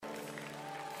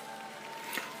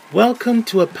Welcome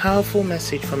to a powerful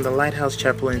message from the Lighthouse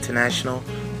Chapel International,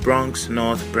 Bronx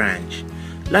North Branch.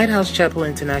 Lighthouse Chapel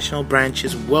International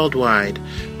branches worldwide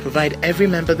provide every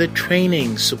member the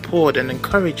training, support, and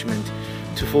encouragement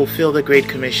to fulfill the Great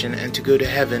Commission and to go to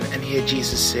heaven and hear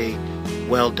Jesus say,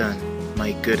 "Well done,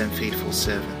 my good and faithful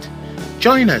servant."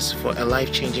 Join us for a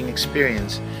life-changing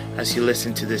experience as you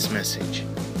listen to this message.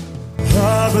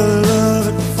 Our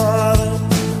beloved Father,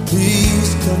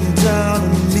 please come down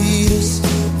and meet us.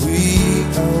 We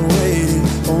are waiting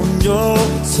on your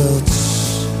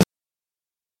touch.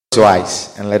 Twice,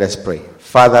 and let us pray.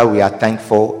 Father, we are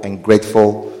thankful and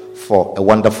grateful for a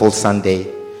wonderful Sunday.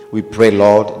 We pray,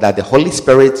 Lord, that the Holy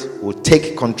Spirit will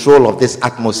take control of this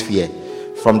atmosphere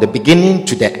from the beginning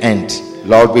to the end.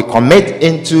 Lord, we commit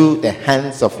into the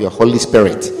hands of your Holy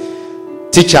Spirit.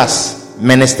 Teach us,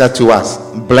 minister to us,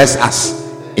 bless us.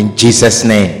 In Jesus'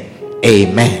 name,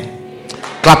 amen.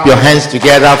 Clap your hands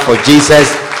together for Jesus,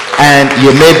 and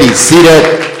you may be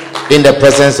seated in the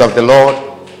presence of the Lord.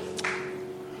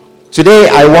 Today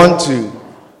I want to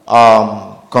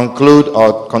conclude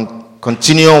or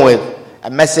continue with a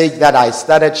message that I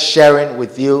started sharing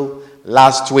with you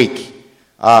last week,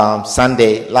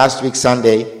 Sunday. Last week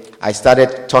Sunday, I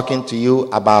started talking to you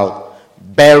about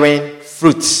bearing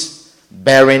fruits.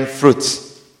 Bearing fruits.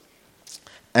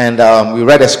 And we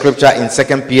read a scripture in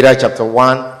 2 Peter chapter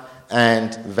 1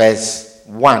 and verse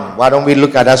 1. Why don't we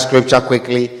look at that scripture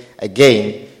quickly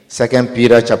again? 2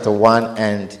 Peter chapter 1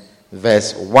 and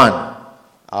verse 1.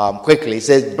 Quickly, it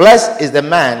says, "Blessed is the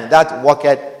man that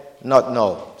walketh not."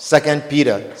 No. 2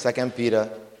 Peter.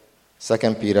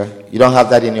 You don't have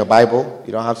that in your Bible?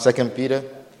 You don't have 2 Peter?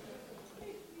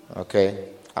 Okay.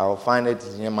 I'll find it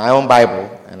in my own Bible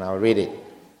and I'll read it.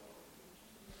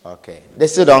 Okay. They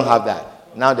still don't have that.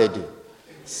 Now they do.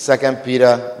 2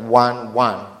 Peter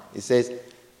 1:1. It says,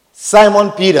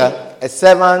 "Simon Peter, a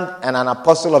servant and an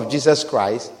apostle of Jesus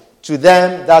Christ, to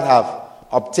them that have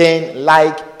obtained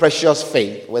like precious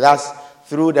faith with us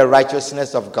through the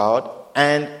righteousness of God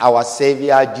and our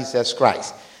Savior Jesus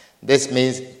Christ." This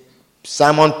means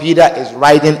Simon Peter is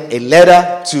writing a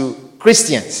letter to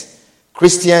Christians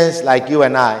like you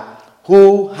and I,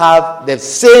 who have the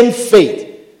same faith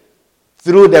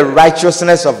through the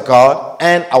righteousness of God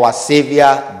and our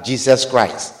Savior Jesus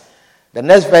Christ. The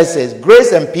next verse says,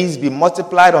 "Grace and peace be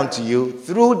multiplied unto you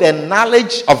through the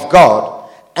knowledge of God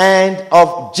and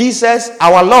of Jesus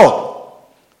our Lord."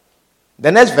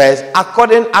 The next verse,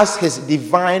 "According as his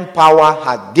divine power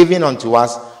hath given unto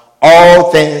us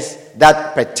all things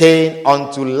that pertain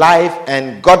unto life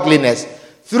and godliness,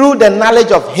 through the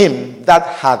knowledge of him that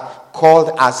hath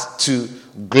called us to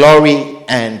glory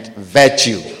and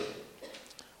virtue,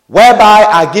 whereby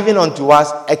are given unto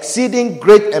us exceeding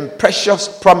great and precious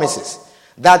promises,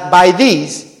 that by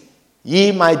these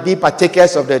ye might be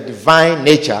partakers of the divine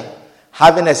nature,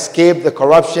 having escaped the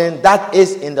corruption that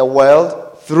is in the world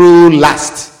through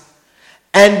lust.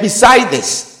 And beside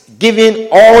this, giving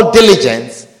all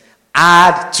diligence,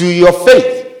 add to your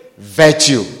faith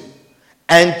virtue,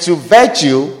 and to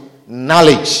virtue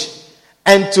knowledge,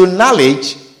 and to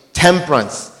knowledge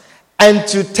temperance, and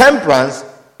to temperance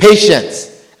patience,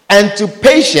 and to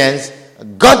patience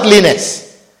godliness,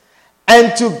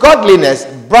 and to godliness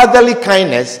brotherly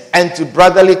kindness, and to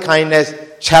brotherly kindness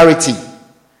charity.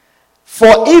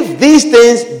 For if these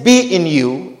things be in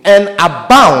you and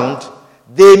abound,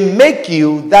 they make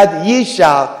you that ye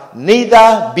shall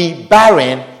neither be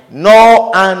barren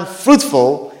nor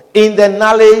unfruitful in the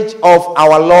knowledge of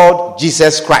our Lord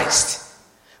Jesus Christ."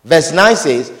 Verse 9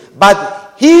 says, "But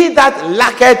he that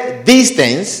lacketh these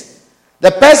things,"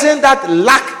 the person that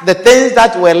lacked the things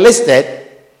that were listed,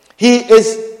 he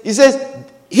says,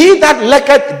 "He that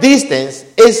lacketh these things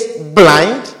is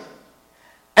blind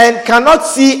and cannot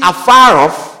see afar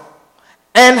off,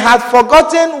 and hath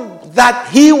forgotten that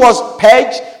he was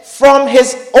purged from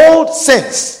his old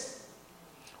sins.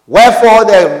 Wherefore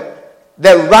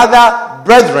the rather,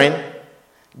 brethren,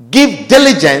 give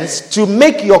diligence to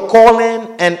make your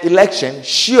calling and election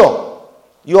sure."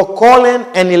 Your calling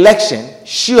and election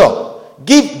sure.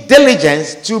 Give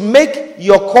diligence to make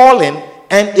your calling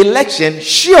and election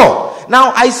sure.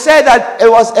 Now, I said that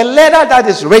it was a letter that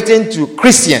is written to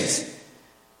Christians.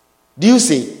 Do you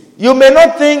see? You may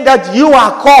not think that you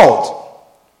are called,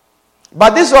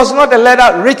 but this was not a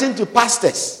letter written to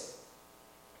pastors.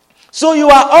 So you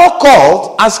are all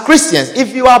called as Christians.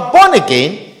 If you are born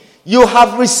again, you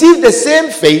have received the same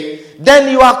faith, then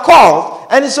you are called.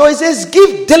 And so it says,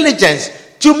 give diligence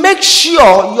to make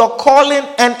sure your calling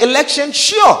and election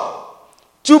sure.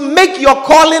 To make your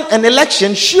calling and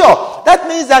election sure. That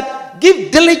means that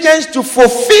give diligence to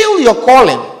fulfill your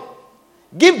calling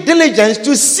Give diligence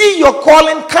to see your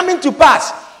calling coming to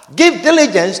pass. Give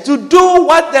diligence to do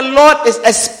what the Lord is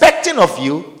expecting of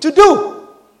you to do.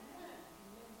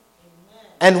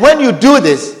 And when you do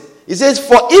this, he says,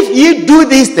 for if ye do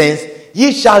these things,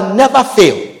 ye shall never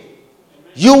fail.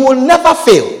 You will never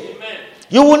fail.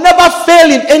 You will never fail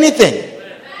in anything.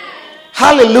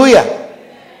 Hallelujah.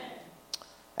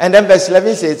 And then verse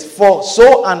 11 says, for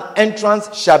so an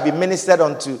entrance shall be ministered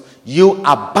unto you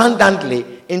abundantly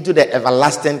into the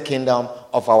everlasting kingdom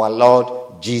of our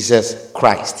Lord Jesus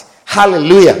Christ.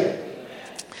 Hallelujah.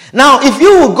 Now, if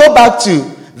you will go back to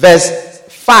verse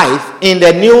 5 in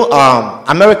the New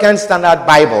American Standard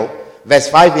Bible, verse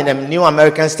 5 in the New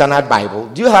American Standard Bible,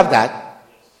 do you have that?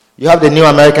 You have the New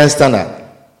American Standard.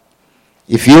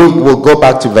 If you will go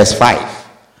back to verse 5,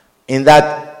 in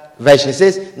that version it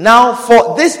says, now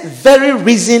for this very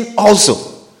reason also,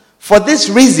 for this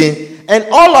reason, and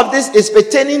all of this is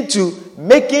pertaining to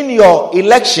making your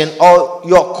election or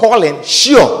your calling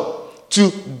sure,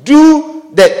 to do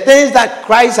the things that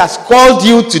Christ has called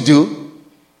you to do,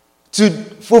 to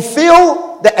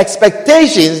fulfill the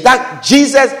expectations that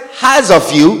Jesus has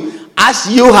of you as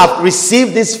you have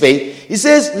received this faith. He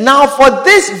says, now for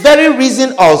this very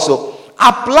reason also,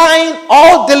 applying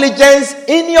all diligence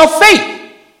in your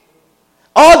faith.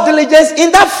 All diligence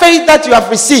in that faith that you have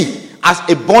received as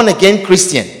a born-again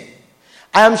Christian.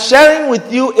 I am sharing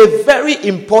with you a very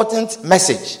important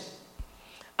message.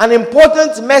 An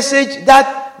important message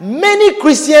that many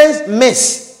Christians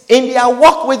miss in their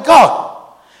walk with God.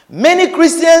 Many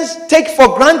Christians take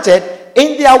for granted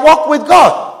in their walk with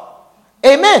God.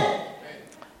 Amen.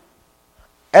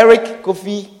 Eric,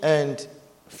 Kofi, and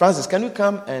Francis, can you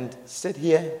come and sit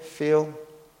here? Phil,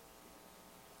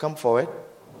 come forward.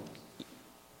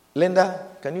 Linda,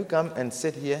 can you come and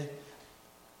sit here?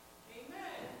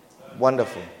 Amen.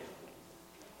 Wonderful.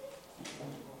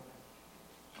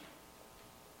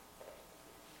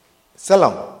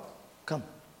 Salam, come.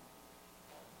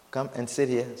 Come and sit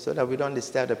here so that we don't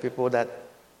disturb the people that...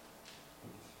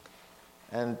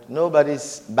 And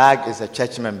nobody's bag is a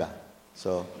church member.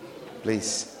 So,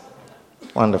 please.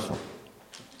 Wonderful.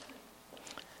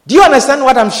 Do you understand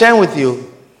what I'm sharing with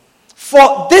you?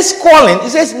 For this calling, it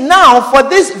says, now for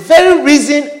this very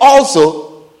reason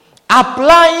also,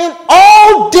 applying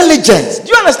all diligence.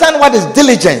 Do you understand what is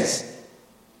diligence?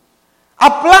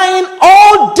 Applying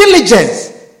all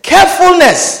diligence,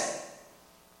 carefulness.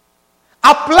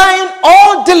 Applying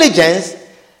all diligence,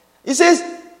 it says,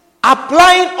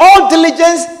 applying all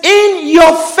diligence in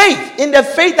your faith, in the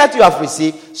faith that you have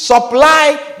received,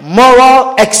 supply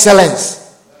moral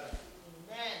excellence.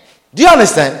 Do you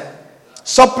understand?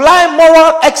 Supply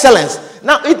moral excellence.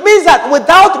 Now, it means that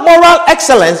without moral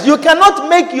excellence, you cannot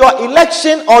make your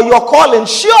election or your calling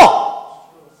sure.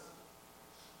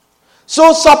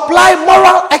 So, supply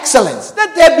moral excellence.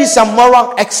 Let there be some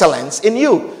moral excellence in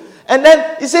you. And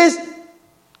then it says,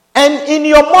 and in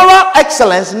your moral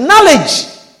excellence, knowledge.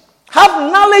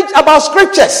 Have knowledge about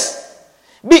scriptures.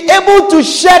 Be able to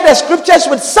share the scriptures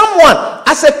with someone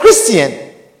as a Christian.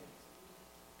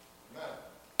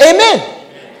 Amen.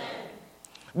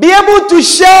 Be able to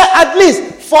share at least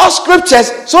 4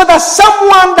 scriptures so that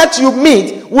someone that you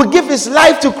meet will give his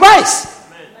life to Christ.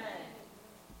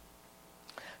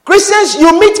 Christians,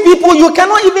 you meet people, you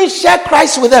cannot even share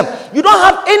Christ with them. You don't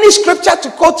have any scripture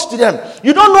to quote to them.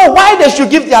 You don't know why they should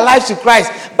give their lives to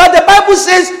Christ. But the Bible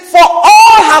says, for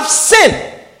all have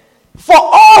sinned. For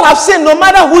all have sinned, no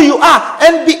matter who you are.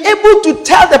 And be able to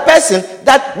tell the person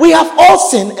that we have all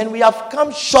sinned and we have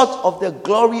come short of the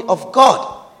glory of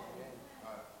God.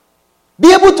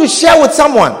 Be able to share with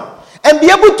someone. And be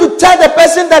able to tell the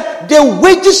person that the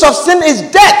wages of sin is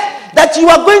death. That you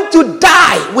are going to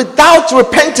die without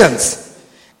repentance.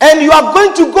 And you are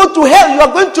going to go to hell. You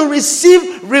are going to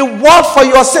receive reward for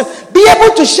your sin. Be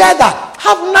able to share that.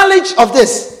 Have knowledge of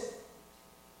this.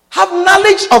 Have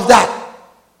knowledge of that.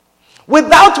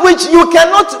 Without which you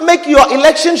cannot make your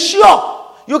election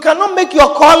sure. You cannot make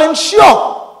your calling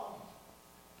sure.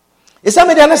 Is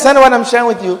somebody understand what I'm sharing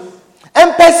with you?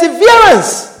 And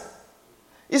perseverance.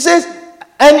 He says,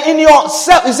 and in your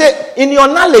self, he said, in your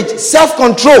knowledge,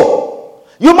 self-control.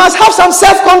 You must have some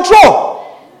self-control.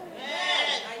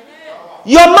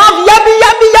 Your mouth,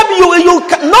 yabby,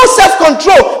 you no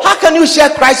self-control. How can you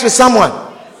share Christ with someone?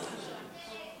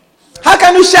 How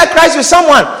can you share Christ with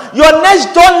someone? Your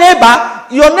next door neighbor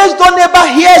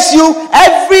hears you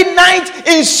every night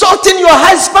insulting your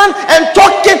husband and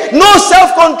talking, no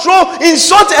self-control,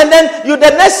 insulting, and then the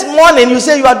next morning you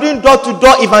say you are doing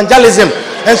door-to-door evangelism.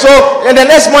 And so, and the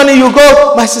next morning you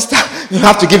go, my sister, you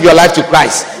have to give your life to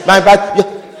Christ.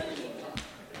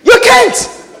 You can't.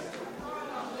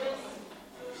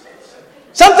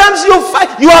 Sometimes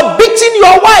you are beating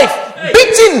your wife,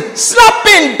 beating,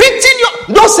 slapping,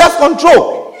 no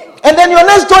self-control. And then your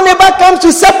next door neighbor comes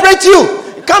to separate you.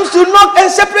 Comes to knock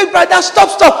and separate, brother.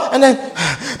 Stop. And then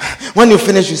when you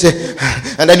finish, you say,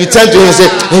 and then you turn to him and say,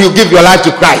 and you give your life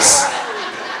to Christ.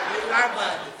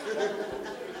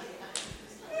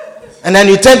 And then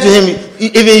you turn to him,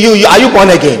 even you are you born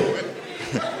again?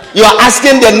 You are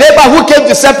asking the neighbor who came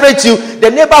to separate you, the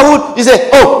neighborhood, you say,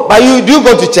 oh, but do you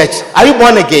go to church? Are you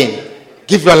born again?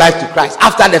 Give your life to Christ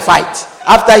after the fight,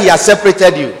 after he has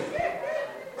separated you.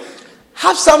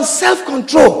 Have some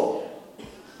self-control.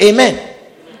 Amen.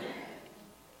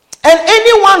 And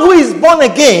anyone who is born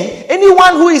again,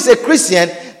 anyone who is a Christian,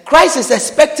 Christ is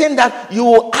expecting that you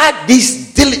will add to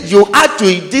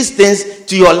these things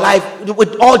to your life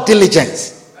with all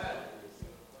diligence.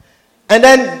 And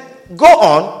then go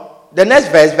on, the next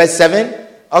verse 7.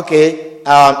 Okay,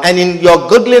 and in your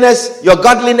godliness,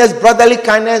 brotherly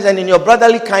kindness, and in your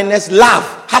brotherly kindness, love.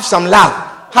 Have some love.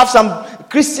 Have some.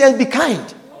 Christians, be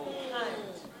kind.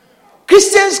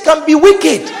 Christians can be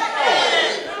wicked.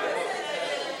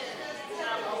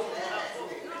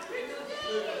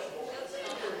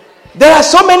 There are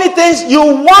so many things you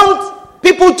want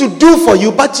people to do for you,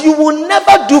 but you will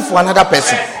never do for another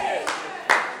person.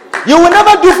 You will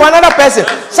never do for another person.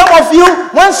 Some of you,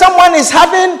 when someone is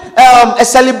having a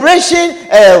celebration,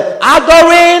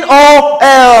 adoring, or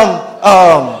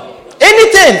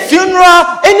anything,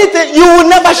 funeral, anything, you will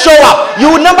never show up. You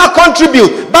will never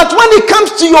contribute. But when it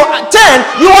comes to your turn,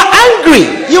 you are angry.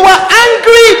 You are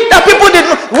angry that people did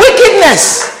not.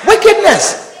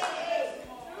 Wickedness.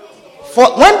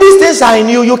 For when these things are in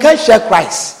you, you can't share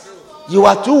Christ. You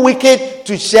are too wicked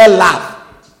to share love.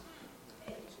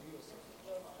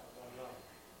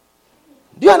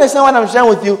 Do you understand what I'm sharing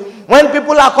with you? When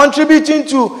people are contributing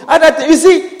to other things, you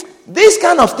see, these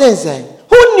kind of things,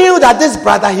 who knew that this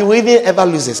brother, he will even ever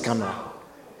lose his camera?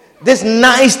 This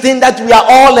nice thing that we are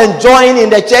all enjoying in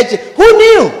the church, who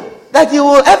knew that he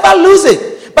will ever lose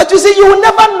it? But you see, you will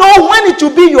never know when it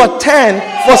will be your turn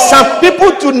for some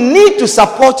people to need to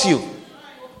support you.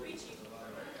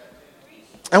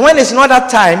 And when it's not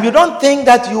that time, you don't think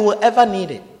that you will ever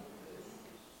need it.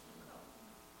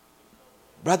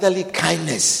 Brotherly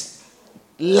kindness,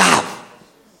 love.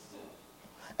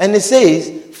 And it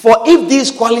says, for if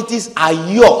these qualities are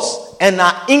yours and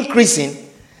are increasing,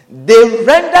 they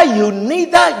render you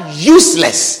neither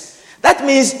useless. That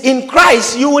means in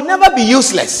Christ, you will never be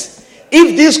useless.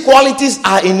 If these qualities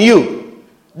are in you,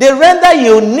 they render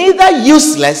you neither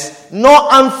useless nor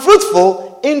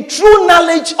unfruitful in true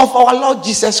knowledge of our Lord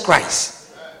Jesus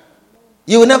Christ.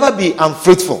 You will never be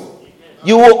unfruitful.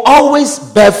 You will always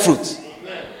bear fruit.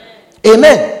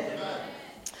 Amen.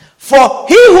 For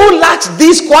he who lacks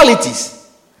these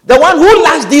qualities, the one who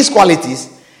lacks these qualities,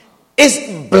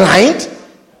 is blind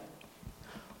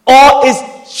or is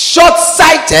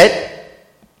short-sighted,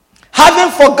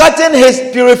 having forgotten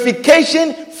his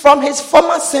purification from his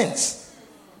former sins.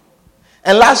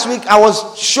 And last week I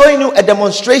was showing you a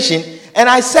demonstration, and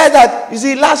I said that, you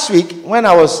see, last week when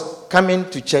I was coming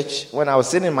to church, when I was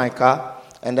sitting in my car,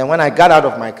 and then when I got out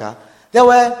of my car, there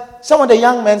were some of the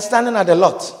young men standing at the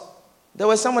lot. There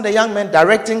were some of the young men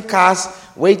directing cars,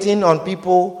 waiting on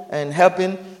people and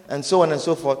helping and so on and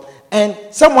so forth. And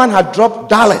someone had dropped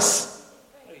dollars.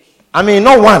 I mean,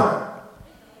 not one.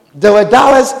 There were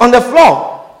dollars on the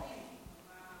floor.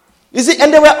 You see,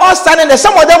 and they were all standing there.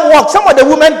 Some of them walked. Some of the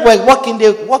women were walking.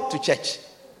 They walked to church.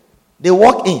 They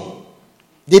walked in.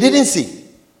 They didn't see.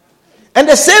 And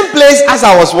the same place as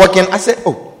I was walking, I said,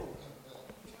 oh.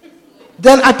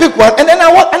 Then I picked one, and then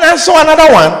I walked, and I saw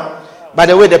another one. By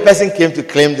the way, the person came to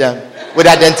claim them with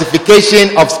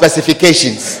identification of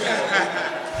specifications.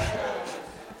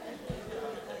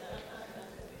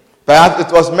 Perhaps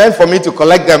it was meant for me to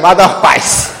collect them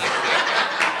otherwise.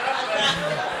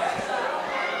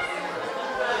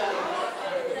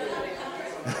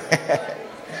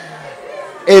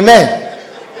 Amen.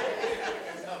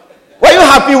 Were you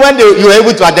happy when you were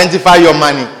able to identify your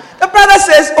money? The brother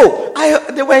says,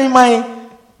 they were in my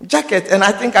jacket, and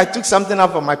I think I took something out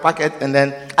of my pocket, and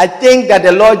then I think that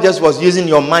the Lord just was using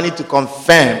your money to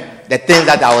confirm the things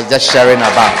that I was just sharing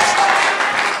about.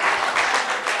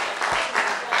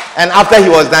 And after he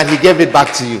was done, he gave it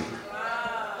back to you.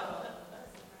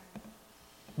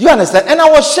 Do you understand? And I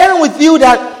was sharing with you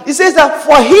that he says that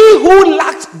for he who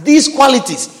lacks these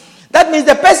qualities, that means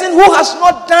the person who has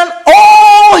not done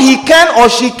all he can or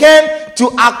she can to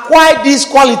acquire these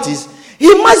qualities,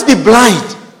 he must be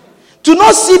blind to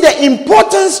not see the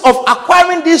importance of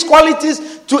acquiring these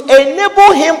qualities to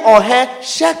enable him or her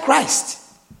share Christ.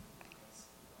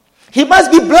 He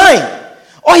must be blind,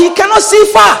 or he cannot see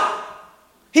far.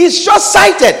 He is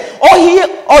short-sighted, or he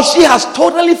or she has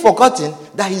totally forgotten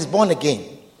that he's born again,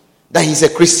 that he's a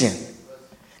Christian.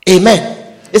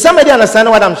 Amen. Is somebody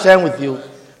understanding what I'm sharing with you?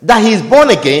 That he is born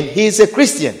again, he is a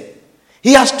Christian.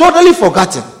 He has totally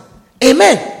forgotten.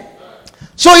 Amen.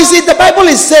 So you see, the Bible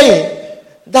is saying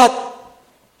that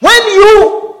when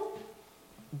you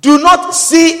do not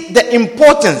see the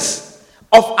importance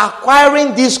of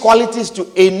acquiring these qualities to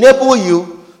enable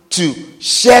you to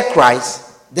share Christ,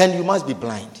 then you must be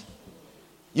blind.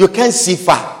 You can't see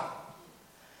far.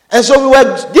 And so we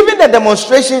were given the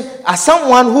demonstration as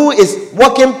someone who is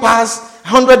walking past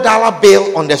 $100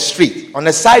 bill on the street, on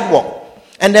the sidewalk,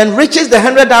 and then reaches the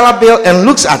 $100 bill and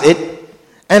looks at it,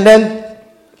 and then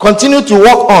continue to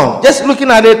walk on, just looking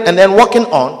at it and then walking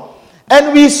on.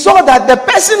 And we saw that the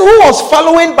person who was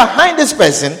following behind this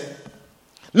person,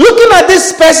 looking at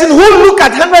this person who looked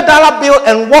at $100 bill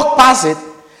and walked past it,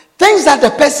 thinks that the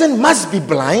person must be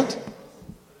blind,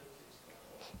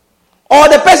 or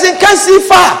the person can't see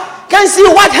far, can't see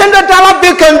what $100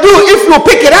 bill can do if you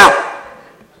pick it up.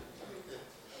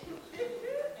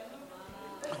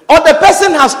 Or the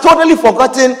person has totally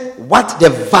forgotten what the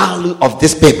value of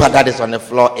this paper that is on the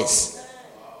floor is.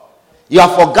 You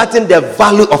have forgotten the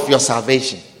value of your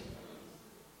salvation.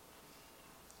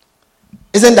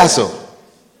 Isn't that so?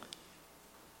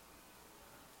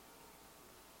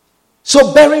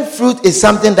 So bearing fruit is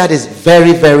something that is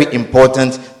very, very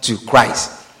important to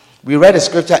Christ. We read a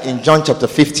scripture in John chapter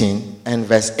 15 and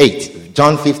verse 8.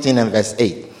 John 15 and verse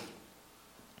 8.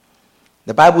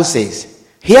 The Bible says,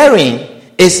 "Hearing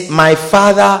is my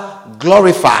Father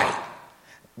glorified."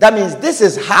 That means this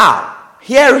is how,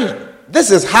 hearing,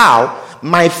 this is how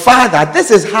my Father, this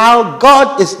is how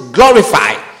God is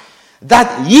glorified,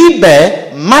 that ye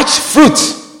bear much fruit.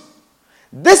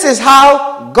 This is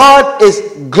how God is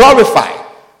glorified.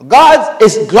 God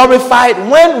is glorified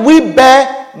when we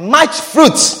bear much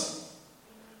fruit.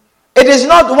 It is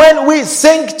not when we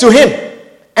sing to him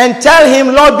and tell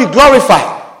him, "Lord, be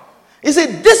glorified." He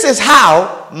said, this is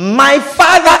how my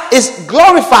Father is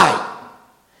glorified,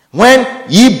 when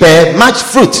ye bear much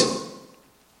fruit.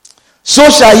 So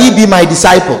shall ye be my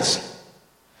disciples.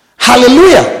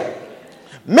 Hallelujah.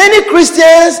 Many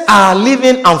Christians are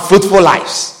living unfruitful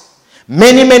lives.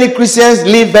 Many Christians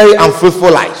live very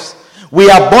unfruitful lives. We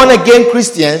are born again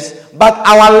Christians, but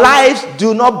our lives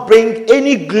do not bring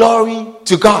any glory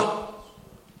to God,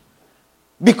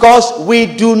 because we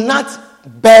do not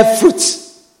bear fruit.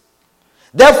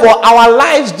 Therefore, our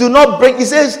lives do not bring. He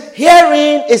says,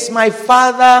 "Herein is my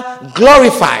Father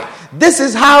glorified." This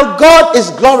is how God is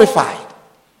glorified,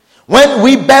 when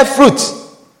we bear fruit.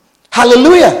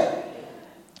 Hallelujah.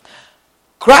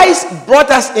 Christ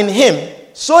brought us in him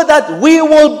so that we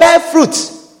will bear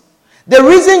fruit. The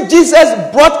reason Jesus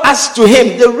brought us to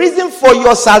him, the reason for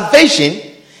your salvation,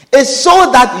 is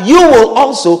so that you will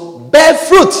also bear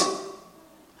fruit.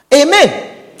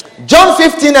 Amen. John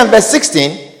 15 and verse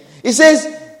 16, it says,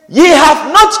 "Ye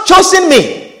have not chosen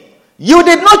me." You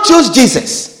did not choose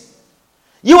Jesus.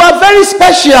 You are very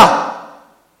special.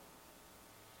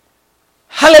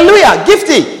 Hallelujah.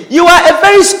 Gifty, you are a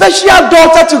very special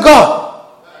daughter to God.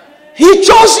 He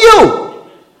chose you.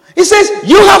 He says,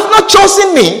 "You have not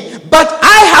chosen me, but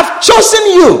I have chosen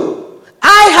you."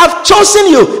 I have chosen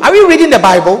you. Are we reading the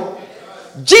Bible?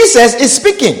 Jesus is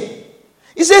speaking.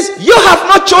 He says, "You have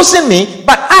not chosen me,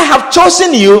 but I have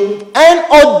chosen you and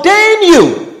ordained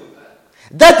you,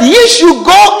 that ye should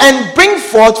go and bring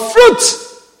forth fruit."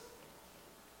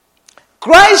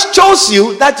 Christ chose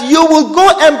you that you will go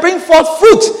and bring forth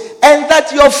fruit, and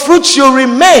that your fruit should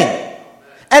remain.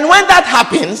 And when that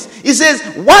happens, he says,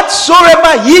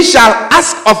 "Whatsoever ye shall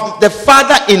ask of the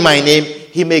Father in my name,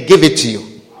 he may give it to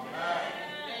you."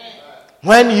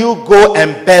 When you go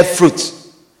and bear fruit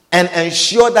and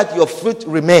ensure that your fruit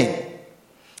remain,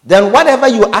 then whatever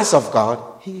you ask of God,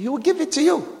 he will give it to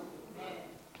you.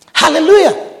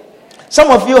 Hallelujah. Some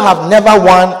of you have never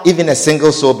won even a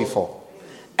single soul before.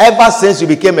 Ever since you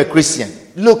became a Christian.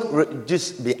 Look,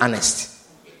 just be honest.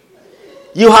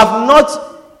 You have not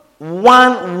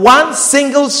won one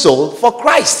single soul for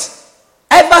Christ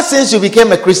ever since you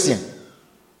became a Christian,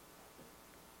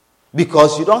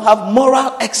 because you don't have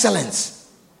moral excellence,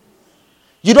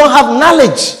 you don't have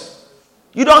knowledge,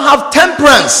 you don't have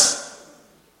temperance,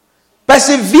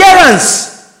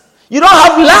 perseverance, you don't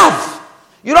have love,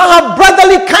 you don't have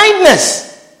brotherly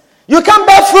kindness, you can't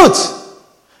bear fruit.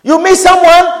 You meet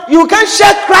someone, you can't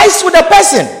share Christ with a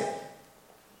person.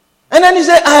 And then you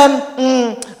say,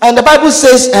 and the Bible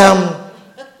says, I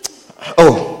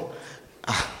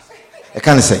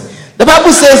can't say. The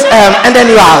Bible says, and then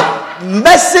you are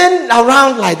messing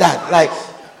around like that. Like,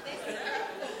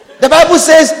 The Bible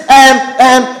says,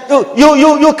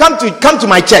 you come to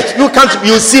my church.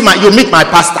 You meet my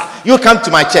pastor. You come to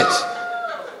my church.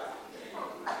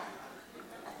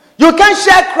 You can't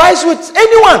share Christ with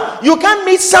anyone. You can't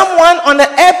meet someone on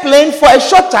an airplane for a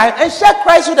short time and share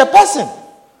Christ with a person.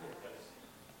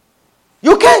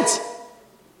 You can't.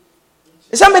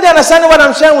 Is somebody understanding what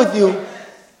I'm sharing with you?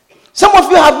 Some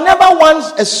of you have never won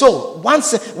a soul.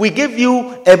 Once we give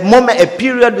you a moment, a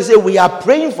period, we say we are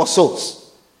praying for souls.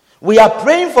 We are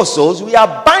praying for souls. We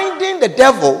are binding the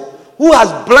devil who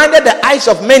has blinded the eyes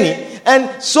of many.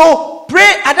 And so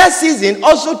pray at that season.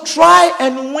 Also try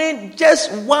and win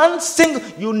just one single.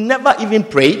 You never even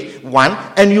prayed one,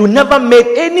 and you never made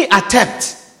any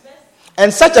attempt.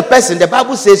 And such a person, the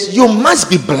Bible says, you must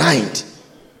be blind.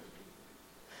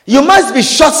 You must be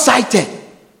short-sighted.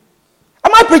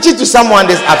 Am I preaching to someone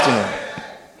this afternoon?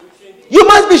 You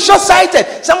must be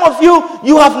short-sighted. Some of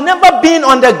you have never been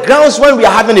on the grounds when we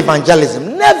are having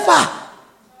evangelism. Never.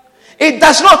 It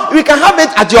does not. We can have it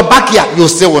at your backyard. You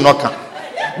still will not come.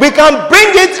 We can bring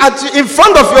it in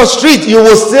front of your street. You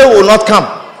will not come.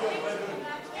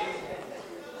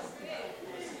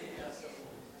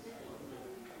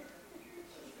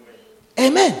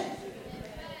 Amen.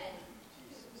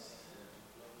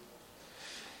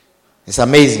 It's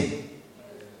amazing.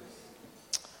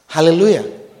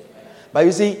 Hallelujah. But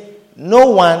you see, no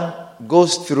one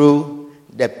goes through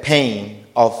the pain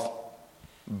of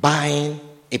buying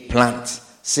a plant.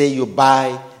 Say you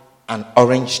buy an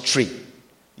orange tree.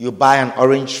 You buy an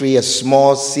orange tree, a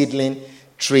small seedling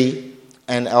tree,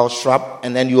 and a shrub,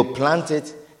 and then you plant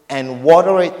it and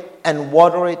water it, and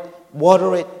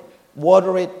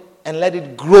let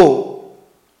it grow.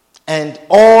 And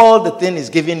all the thing is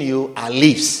giving you are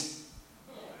leaves.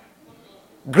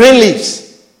 Green leaves.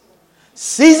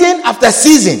 Season after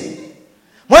season.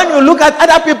 When you look at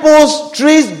other people's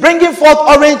trees bringing forth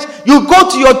orange, you go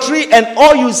to your tree and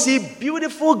all you see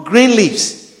beautiful green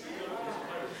leaves.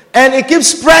 And it keeps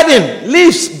spreading.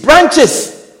 Leaves,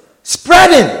 branches,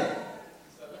 spreading.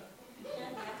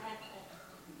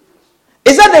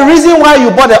 Is that the reason why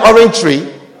you bought an orange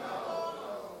tree?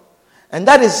 And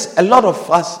that is a lot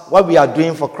of us what we are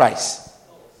doing for Christ.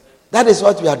 That is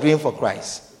what we are doing for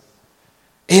Christ.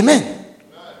 Amen.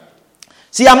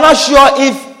 See, I'm not sure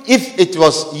if it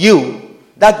was you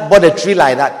that bought a tree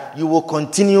like that, you will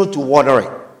continue to water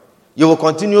it. You will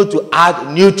continue to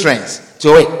add nutrients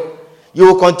to it. You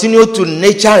will continue to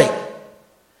nurture it.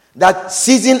 That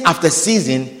season after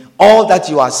season, all that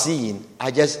you are seeing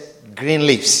are just green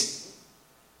leaves.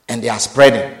 And they are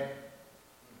spreading.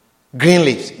 Green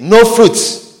leaves. No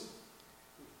fruits.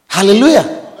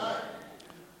 Hallelujah.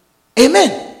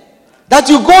 Amen. That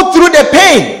you go through the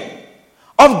pain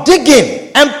of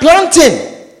digging and planting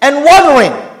and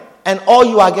watering, and all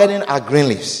you are getting are green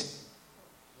leaves.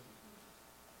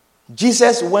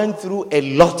 Jesus went through a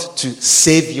lot to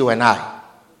save you and I.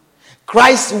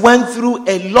 Christ went through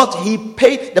a lot. He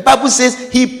paid. The Bible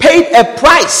says he paid a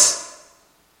price.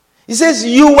 He says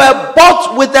you were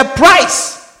bought with a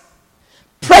price.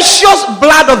 Precious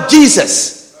blood of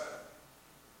Jesus.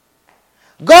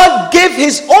 God gave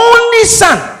his only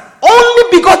son, only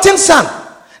begotten son,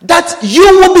 that you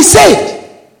will be saved.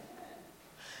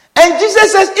 And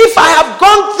Jesus says, if I have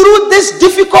gone through this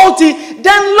difficulty,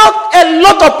 then let a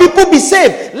lot of people be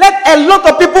saved. Let a lot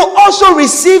of people also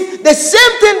receive the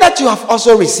same thing that you have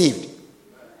also received.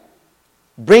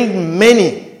 Bring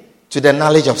many to the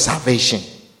knowledge of salvation.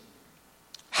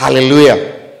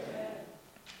 Hallelujah.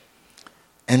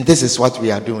 And this is what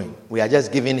we are doing. We are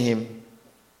just giving him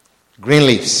green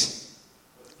leaves.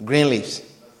 Green leaves.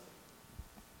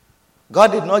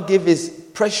 God did not give his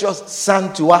precious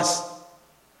son to us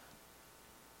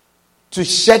to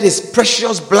shed his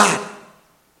precious blood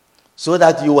so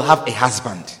that you will have a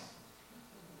husband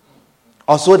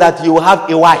or so that you will have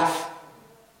a wife.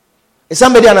 Is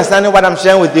somebody understanding what I'm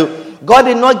sharing with you? God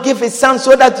did not give his son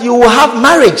so that you will have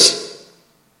marriage,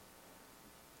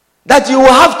 that you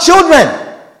will have children.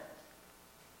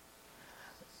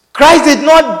 Christ did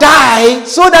not die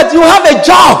so that you have a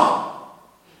job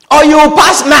or you will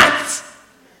pass maths,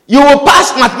 you will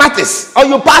pass mathematics, or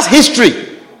you pass history.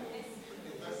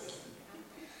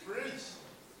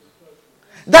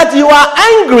 That you are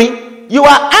angry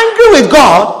with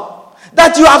God,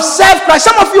 that you have served Christ.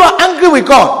 Some of you are angry with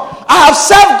God. I have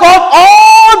served God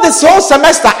all this whole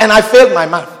semester and I failed my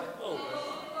math.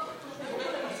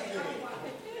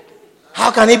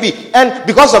 How can it be? And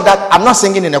because of that, I'm not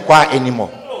singing in a choir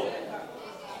anymore.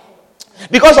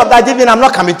 Because of that, even I'm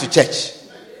not coming to church.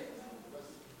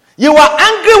 You are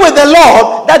angry with the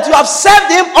Lord that you have served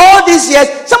him all these years.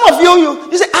 Some of you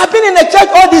say, I've been in the church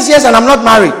all these years and I'm not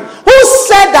married. Who Who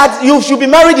said that you should be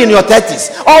married in your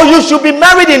 30s or you should be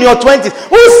married in your 20s?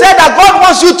 Who said that God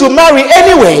wants you to marry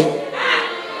anyway?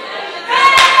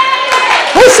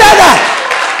 Who said that?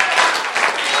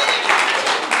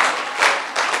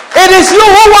 It is you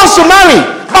who wants to marry.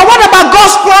 But what about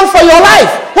God's plan for your life?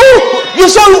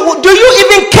 Do you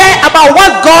even care about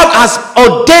what God has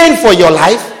ordained for your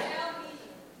life?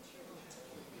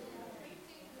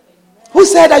 Who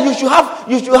said that you should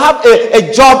have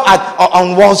a job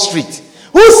on Wall Street?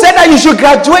 Who said that you should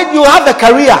graduate, you have a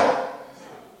career?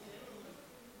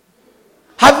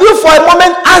 Have you for a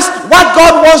moment asked what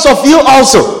God wants of you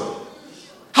also?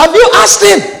 Have you asked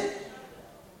him?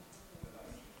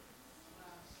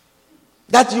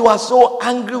 That you are so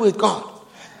angry with God.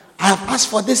 I have asked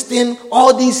for this thing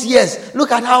all these years.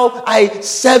 Look at how I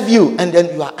serve you, and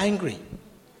then you are angry.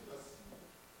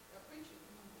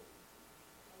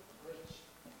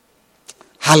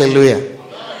 Hallelujah.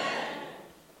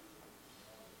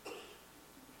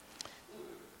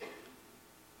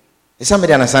 Is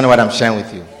somebody understanding what I'm sharing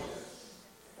with you?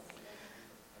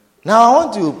 Now I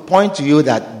want to point to you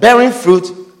that bearing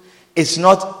fruit is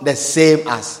not the same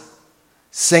as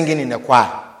singing in the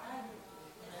choir.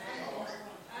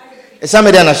 Is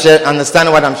somebody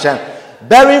understanding what I'm sharing?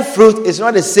 Bearing fruit is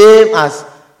not the same as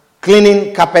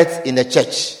cleaning carpets in the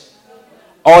church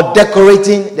or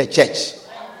decorating the church.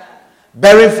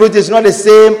 Bearing fruit is not the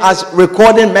same as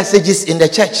recording messages in the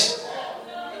church.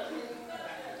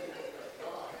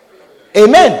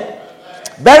 Amen.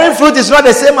 Bearing fruit is not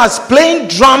the same as playing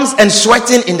drums and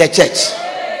sweating in the church.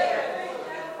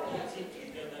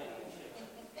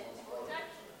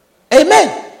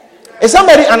 Amen. Is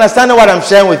somebody understanding what I'm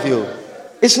sharing with you?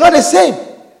 It's not the same.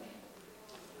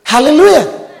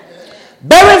 Hallelujah.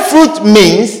 Bearing fruit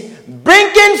means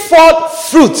bringing forth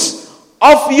fruits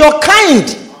of your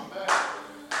kind.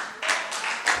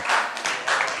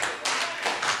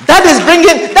 That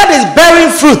is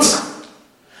bearing fruit.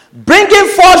 Bringing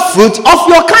forth fruit of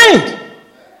your kind.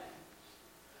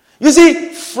 You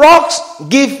see, frogs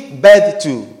give birth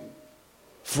to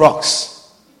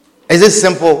frogs. Is it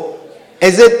simple?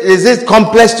 Is it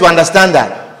complex to understand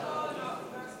that?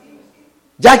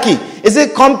 Jackie, is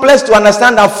it complex to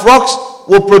understand that frogs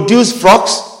will produce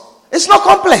frogs? It's not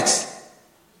complex.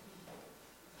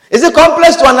 Is it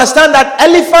complex to understand that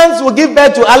elephants will give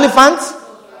birth to elephants?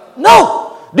 No.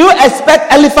 Do you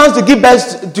expect elephants to give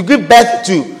birth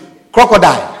to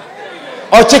crocodile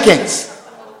or chickens?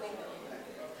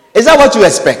 Is that what you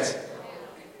expect?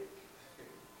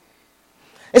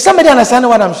 Is somebody understanding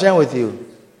what I'm sharing with you?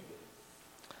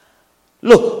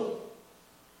 Look,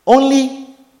 only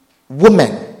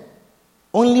women,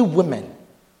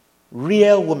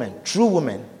 real women, true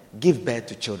women give birth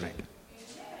to children.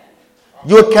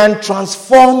 You can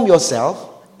transform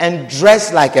yourself and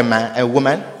dress like a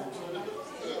woman.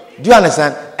 Do you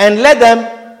understand? And let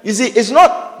them, you see, it's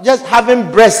not just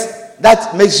having breasts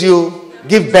that makes you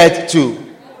give birth to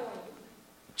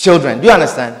children. Do you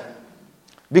understand?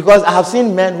 Because I have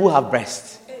seen men who have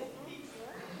breasts.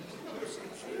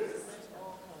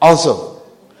 Also,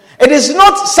 it is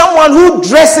not someone who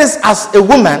dresses as a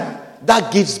woman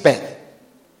that gives birth.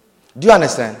 Do you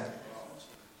understand?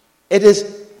 It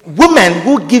is women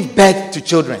who give birth to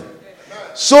children.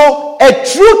 So, a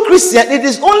true Christian, it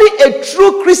is only a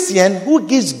true Christian who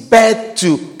gives birth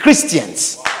to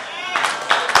Christians.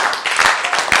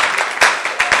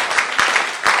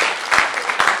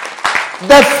 The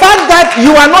fact that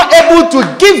you are not able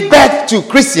to give birth to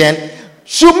Christian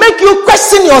should make you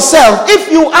question yourself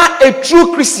if you are a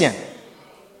true Christian.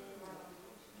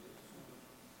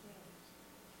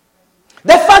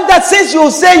 The fact that since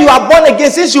you say you are born again,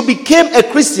 since you became a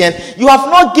Christian, you have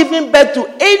not given birth to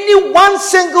any one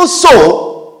single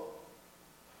soul,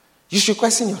 you should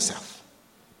question yourself.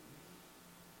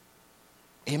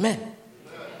 Amen.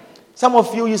 Some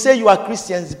of you say you are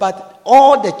Christians, but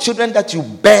all the children that you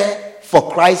bear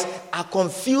for Christ are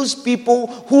confused people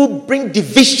who bring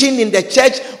division in the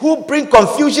church, who bring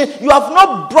confusion. You have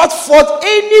not brought forth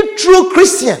any true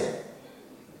Christian.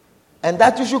 And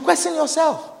that you should question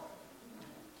yourself.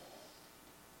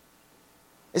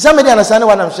 Is somebody understanding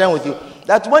what I'm sharing with you?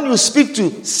 That when you speak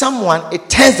to someone, it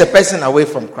turns the person away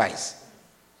from Christ.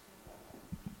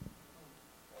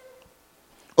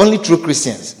 Only true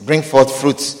Christians bring forth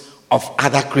fruits of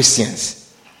other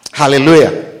Christians.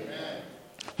 Hallelujah.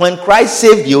 When Christ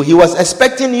saved you, he was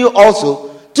expecting you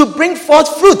also to bring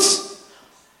forth fruits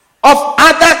of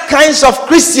other kinds of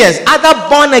Christians, other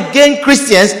born again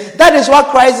Christians. That is what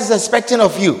Christ is expecting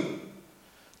of you,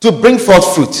 to bring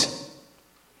forth fruit.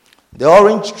 The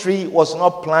orange tree was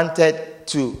not planted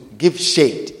to give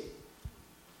shade.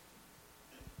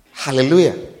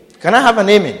 Hallelujah. Can I have an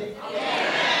amen?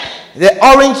 Amen. The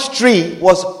orange tree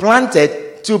was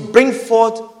planted to bring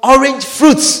forth orange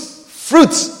fruits.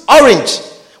 Fruits, orange.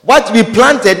 What we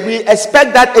planted, we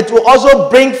expect that it will also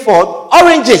bring forth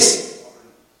oranges.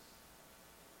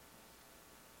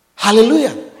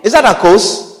 Hallelujah. Is that a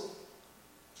cause?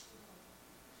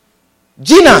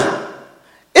 Gina,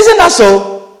 isn't that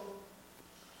so?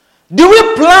 Do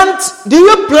you plant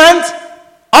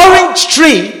orange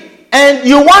tree and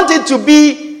you want it to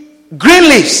be green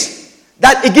leaves,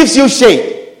 that it gives you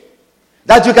shade,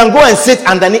 that you can go and sit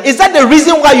underneath? Is that the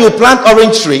reason why you plant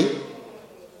orange tree?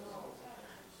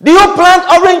 Do you plant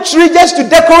orange tree just to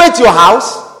decorate your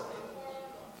house?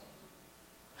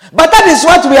 But that is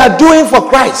what we are doing for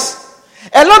Christ.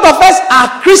 A lot of us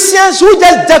are Christians who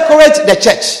just decorate the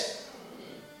church.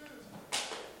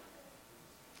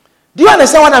 Do you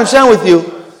understand what I'm sharing with you?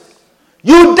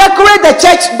 You decorate the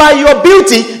church by your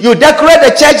beauty. You decorate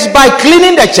the church by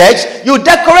cleaning the church. You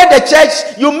decorate the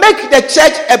church. You make the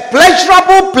church a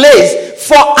pleasurable place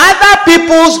for other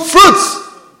people's fruits.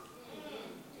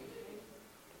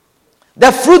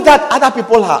 The fruit that other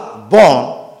people have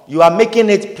borne, you are making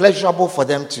it pleasurable for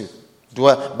them to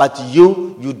dwell. But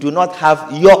you do not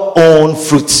have your own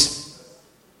fruits.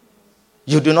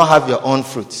 You do not have your own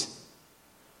fruits.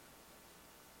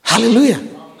 Hallelujah.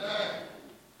 Amen.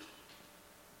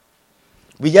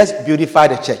 We just beautify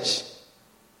the church.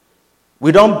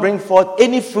 We don't bring forth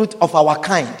any fruit of our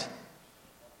kind.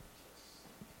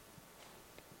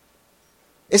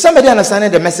 Is somebody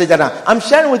understanding the message that I'm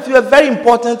sharing with you? A very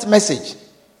important message.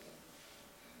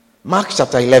 Mark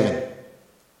chapter 11.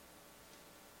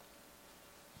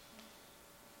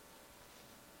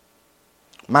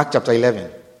 Mark chapter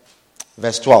 11,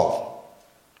 verse 12.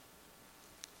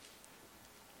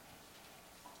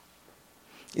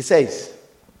 It says,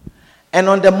 and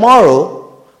on the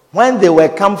morrow, when they were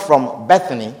come from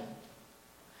Bethany,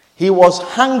 he was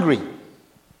hungry.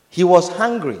 He was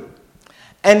hungry.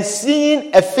 And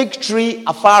seeing a fig tree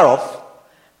afar off,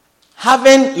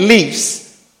 having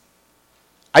leaves.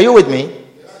 Are you with me?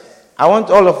 Yes. I want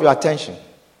all of your attention.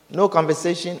 No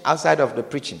conversation outside of the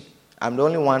preaching. I'm the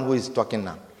only one who is talking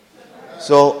now.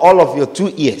 So all of your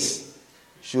 2 ears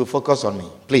should focus on me,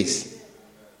 please.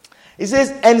 It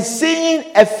says, and seeing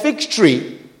a fig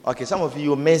tree. Okay, some of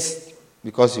you missed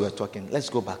because you were talking. Let's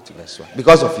go back to verse 1.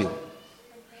 Because of you.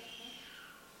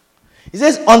 It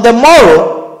says, on the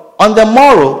morrow,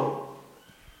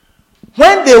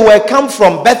 when they were come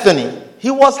from Bethany, he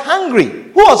was hungry.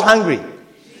 Who was hungry?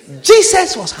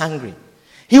 Jesus was hungry.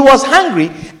 He was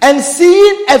hungry, and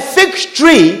seeing a fig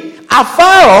tree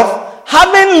afar off,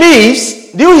 having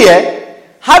leaves. Do you hear?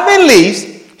 Having leaves,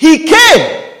 he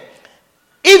came.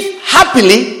 If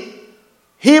happily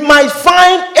he might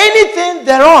find anything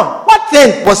thereon. What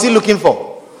thing was he looking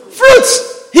for?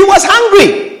 Fruits. He was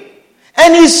hungry.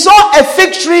 And he saw a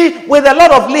fig tree with a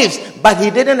lot of leaves. But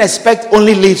he didn't expect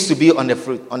only leaves to be on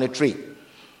the tree.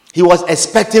 He was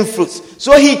expecting fruits.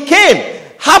 So he came.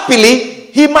 Happily,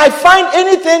 he might find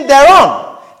anything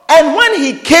thereon. And when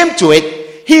he came to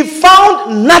it, he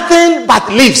found nothing but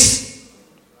leaves.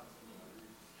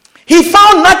 He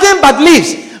found nothing but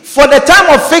leaves. For the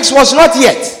time of figs was not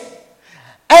yet.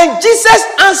 And Jesus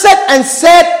answered and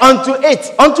said unto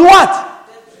it. Unto what?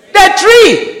 The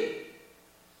tree.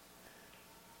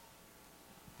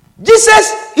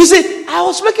 Jesus, you see, I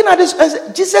was looking at this.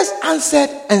 Jesus answered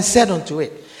and said unto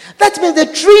it. That means the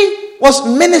tree was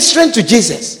ministering to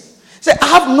Jesus. He said, I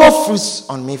have no fruits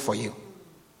on me for you.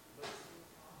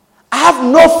 I have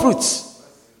no fruits.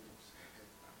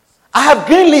 I have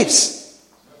green leaves.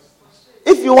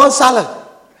 If you want salad.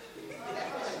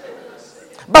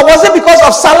 But was it because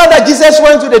of salad that Jesus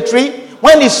went to the tree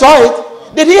when he saw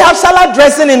it? Did he have salad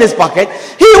dressing in his pocket?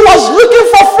 He was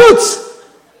looking for fruits.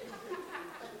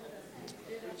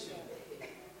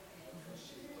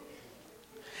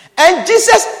 And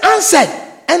Jesus answered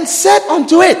and said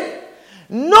unto it,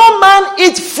 no man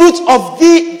eat fruit of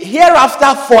thee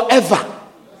hereafter forever.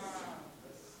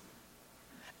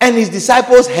 And his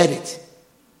disciples heard it.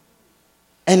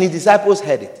 And his disciples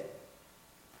heard it.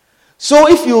 So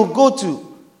if you go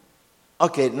to,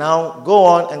 okay, now go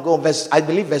on and go verse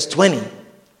 20.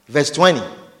 Verse 20.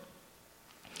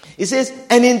 It says,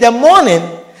 and in the morning,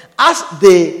 as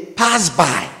they passed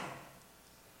by,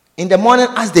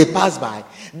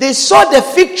 they saw the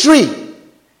fig tree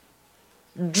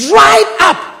dried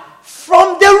up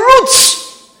from the roots.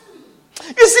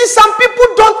 You see, some people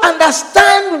don't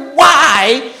understand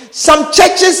why some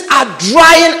churches are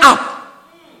drying up.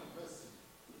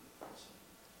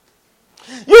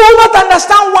 You will not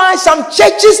understand why some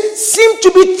churches seem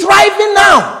to be thriving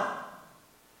now.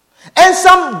 And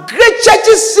some great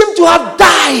churches seem to have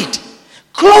died,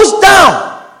 closed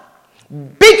down.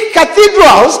 Big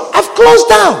cathedrals have closed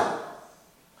down.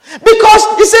 Because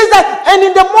it says that, and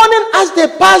in the morning as they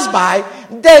passed by,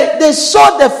 they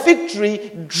saw the fig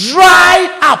tree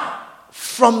dried up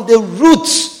from the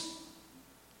roots.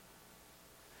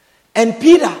 And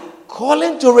Peter,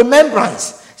 calling to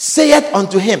remembrance, saith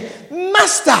unto him,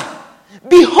 Master,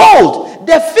 behold,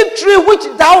 the fig tree which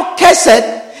thou cursed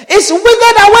is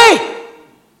withered away.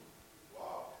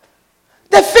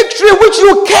 The fig tree which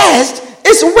you cursed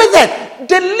is withered.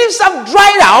 The leaves have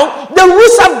dried out, the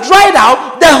roots have dried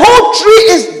out, the whole tree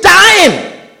is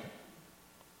dying.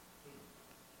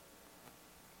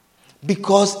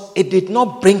 Because it did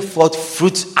not bring forth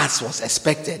fruit as was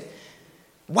expected.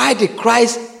 Why did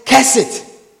Christ curse it?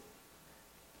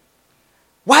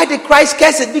 Why did Christ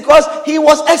curse it? Because he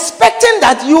was expecting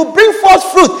that you bring forth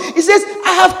fruit. He says,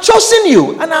 I have chosen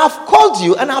you, and I have called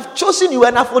you, and I have chosen you,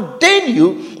 and I have ordained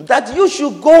you that you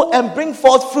should go and bring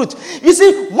forth fruit. You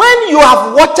see, when you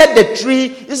have watered the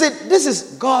tree, you see, this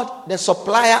is God, the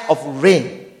supplier of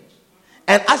rain.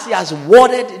 And as he has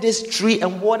watered this tree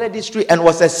and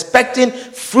was expecting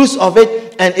fruits of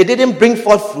it, and it didn't bring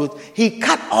forth fruit, he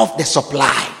cut off the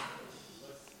supply.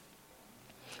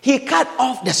 He cut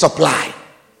off the supply.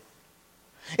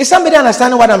 Is somebody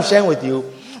understanding what I'm sharing with you?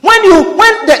 When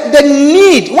the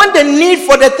need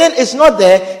for the thing is not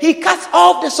there, he cuts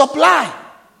off the supply.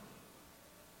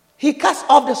 He cuts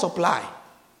off the supply.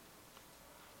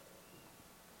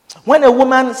 When a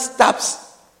woman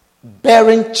stops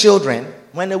bearing children,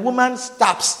 when a woman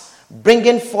stops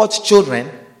bringing forth children,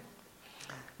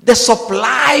 the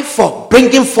supply for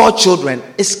bringing forth children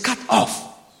is cut off.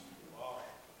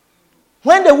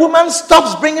 When the woman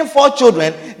stops bringing forth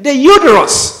children, the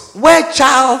uterus where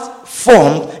child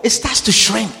formed, it starts to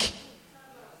shrink.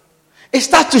 It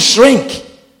starts to shrink.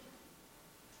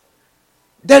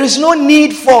 There is no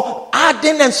need for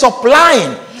adding and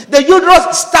supplying. The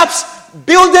uterus stops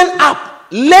building up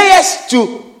layers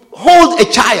to hold a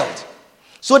child.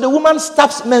 So the woman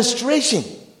stops menstruation.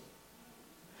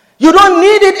 You don't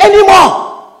need it anymore.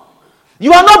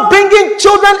 You are not bringing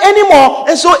children anymore.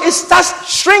 And so it starts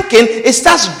shrinking. It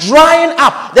starts drying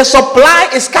up. The supply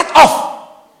is cut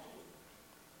off.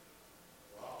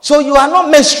 So you are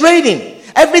not menstruating.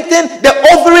 Everything, the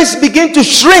ovaries begin to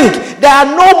shrink. There are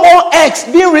no more eggs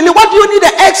being released. What do you need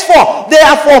the eggs for? They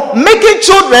are for making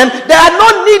children. There are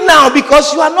no need now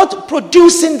because you are not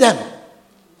producing them.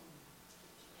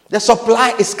 The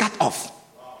supply is cut off.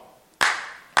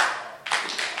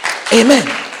 Amen.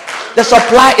 The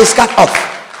supply is cut off.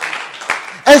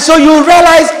 And so you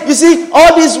realize, you see,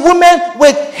 all these women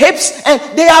with hips, and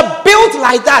they are built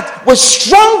like that, with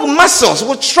strong muscles,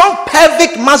 with strong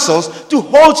pelvic muscles to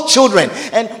hold children.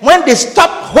 And when they stop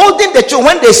holding the children,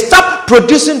 when they stop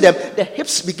producing them, the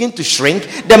hips begin to shrink,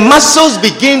 the muscles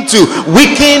begin to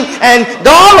weaken, and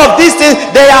all of these things,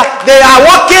 they are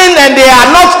walking and they are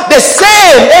not the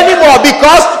same anymore,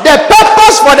 because the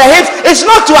purpose for the hips is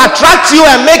not to attract you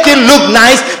and make it look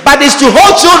nice, but it's to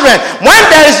hold children. When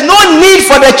there is no need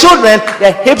for the children,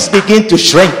 the hips begin to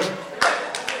shrink.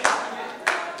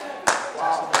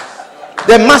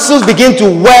 The muscles begin to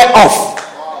wear off.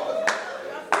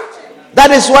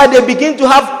 That is why they begin to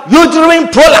have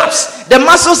uterine prolapse. The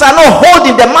muscles are not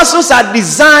holding. The muscles are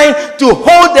designed to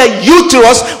hold the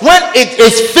uterus when it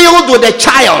is filled with a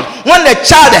child. When the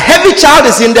heavy child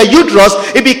is in the uterus,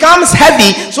 it becomes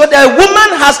heavy. So the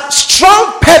woman has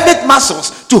strong pelvic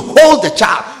muscles to hold the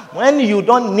child. When you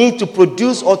don't need to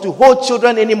produce or to hold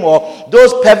children anymore,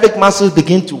 those pelvic muscles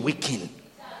begin to weaken.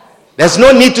 There's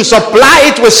no need to supply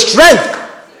it with strength.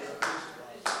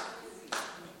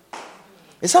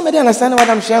 Is somebody understanding what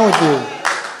I'm sharing with you?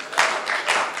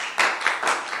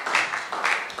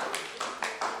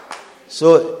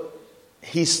 So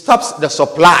he stops the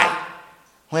supply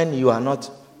when you are not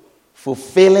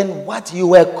fulfilling what you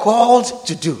were called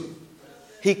to do.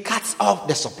 He cuts off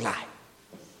the supply.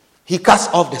 He cuts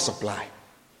off the supply.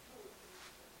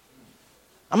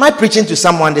 Am I preaching to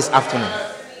someone this afternoon?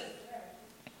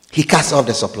 He cuts off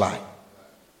the supply.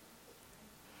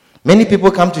 Many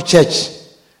people come to church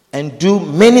and do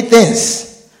many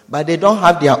things, but they don't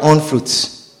have their own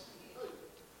fruits.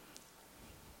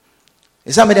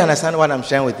 Is somebody understand what I'm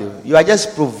sharing with you? You are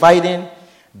just providing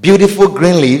beautiful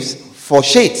green leaves for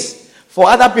shades, for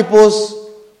other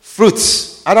people's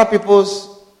fruits, other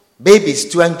people's babies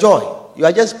to enjoy. You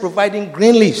are just providing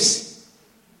green leaves.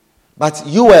 But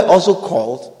you were also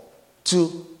called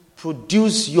to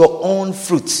produce your own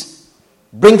fruit.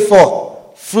 Bring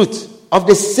forth fruit of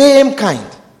the same kind.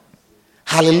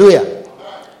 Hallelujah.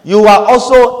 you are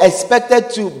also expected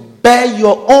to bear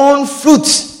your own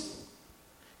fruit.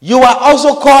 You are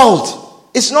also called.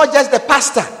 It's not just the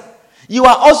pastor. You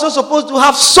are also supposed to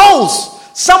have souls.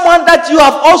 Someone that you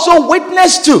have also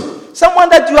witnessed to. Someone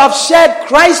that you have shared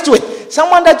Christ with.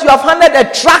 Someone that you have handed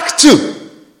a tract to.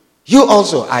 You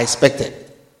also are expected.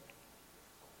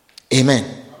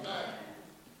 Amen.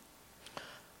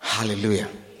 Hallelujah.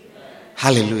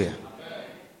 Hallelujah.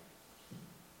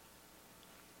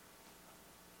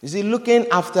 You see, looking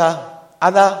after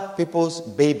other people's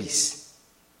babies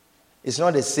is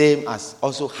not the same as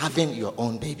also having your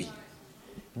own baby.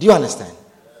 Do you understand?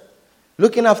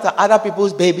 Looking after other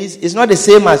people's babies is not the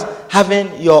same as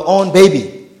having your own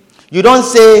baby. You don't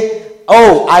say,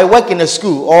 oh, I work in a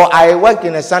school or I work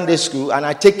in a Sunday school and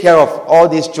I take care of all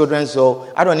these children,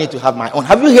 so I don't need to have my own.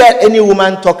 Have you heard any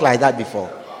woman talk like that before?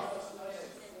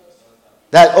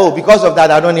 That, oh, because of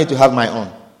that, I don't need to have my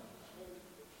own.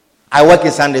 I work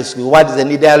in Sunday school. What is the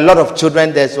need? There are a lot of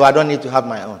children there, so I don't need to have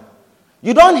my own.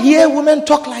 You don't hear women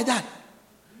talk like that.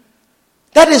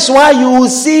 That is why you will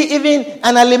see even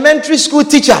an elementary school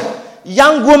teacher,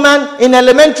 young woman in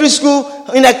elementary school,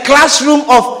 in a classroom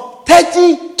of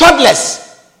 30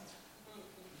 toddlers,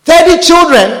 30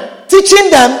 children, teaching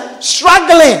them,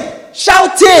 struggling,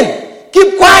 shouting,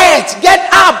 keep quiet, get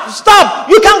up, stop,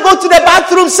 you can't go to the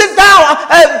bathroom, sit down,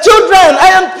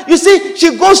 children. You see,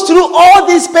 she goes through all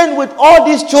this pain with all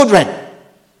these children.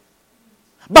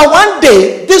 But one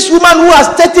day, this woman who has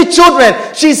 30 children,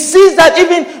 she sees that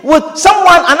even with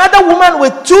another woman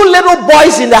with 2 little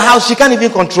boys in the house, she can't even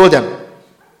control them.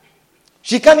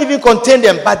 She can't even contain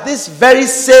them. But this very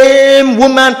same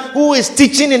woman who is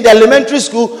teaching in the elementary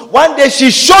school, one day she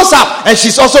shows up and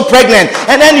she's also pregnant.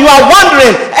 And then you are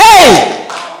wondering, hey!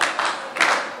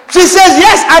 She says,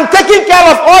 yes, I'm taking care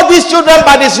of all these children,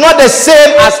 but it's not the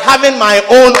same as having my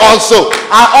own also.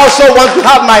 I also want to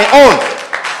have my own.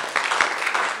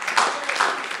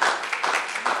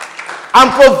 I'm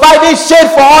providing shade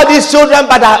for all these children,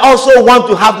 but I also want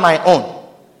to have my own.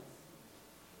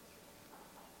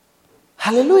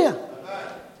 Hallelujah.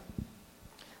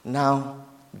 Now,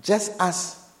 just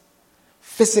as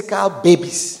physical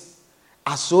babies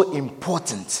are so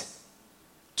important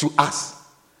to us,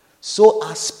 so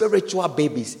are spiritual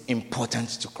babies important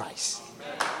to Christ.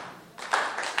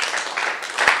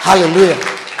 Hallelujah.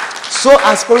 So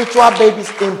are spiritual babies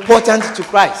important to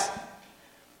Christ.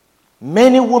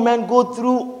 Many women go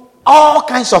through all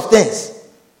kinds of things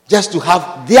just to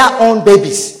have their own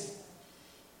babies.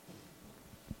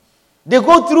 They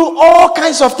go through all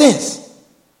kinds of things.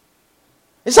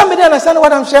 Is somebody understand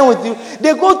what I'm sharing with you?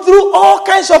 They go through all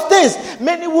kinds of things.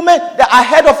 Many women, I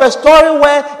heard of a story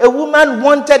where a woman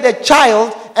wanted a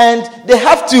child and they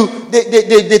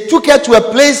took her to a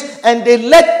place and they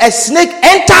let a snake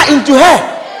enter into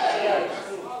her.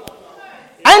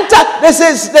 They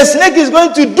say the snake is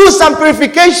going to do some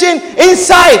purification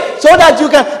inside so that you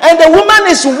can, and the woman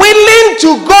is willing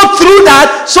to go through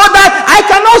that so that I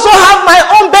can also have my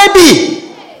own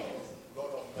baby.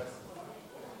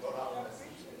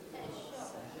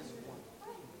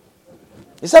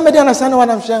 Is somebody understanding what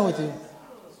I'm sharing with you?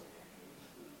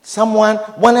 Someone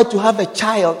wanted to have a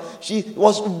child. She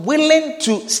was willing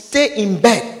to stay in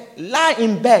bed, lie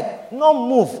in bed, not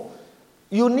move.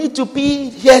 You need to pee,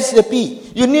 here's the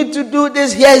pee. You need to do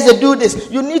this, here's the do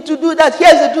this. You need to do that,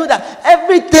 here's the do that.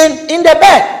 Everything in the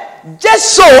bed.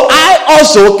 Just so I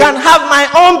also can have my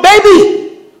own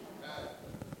baby.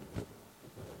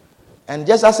 And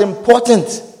just as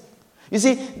important, you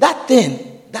see, that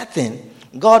thing,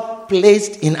 God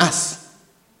placed in us.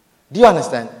 Do you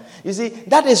understand? You see,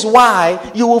 that is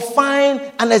why you will find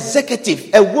an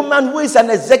executive, a woman who is an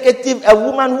executive, a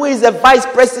woman who is a vice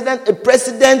president, a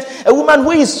president, a woman who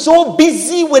is so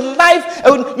busy with life.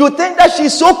 You think that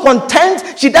she's so content,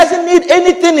 she doesn't need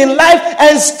anything in life,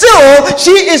 and still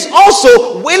she is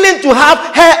also willing to have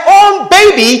her own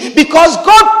baby because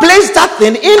God placed that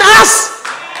thing in us.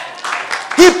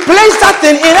 He placed that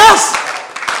thing in us.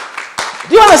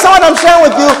 Do you understand what I'm sharing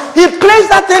with you? He placed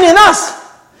that thing in us.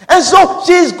 And so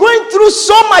she is going through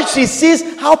so much. She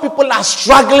sees how people are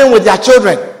struggling with their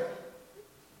children.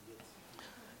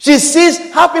 She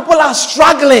sees how people are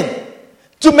struggling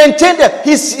to maintain them.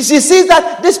 She sees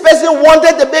that this person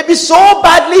wanted the baby so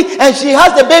badly and she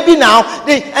has the baby now.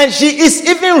 And she is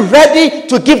even ready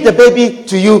to give the baby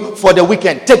to you for the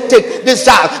weekend. Take this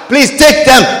child. Please take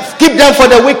them. Keep them for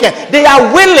the weekend. They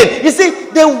are willing. You see,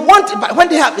 they want, but when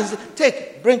they have,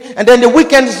 take, bring, and then the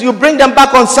weekends you bring them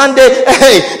back on Sunday.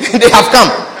 Hey, they have come.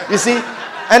 You see,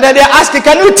 and then they ask you,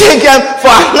 can you take them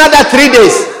for another 3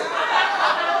 days?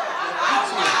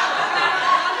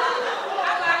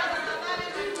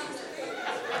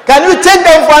 Can you take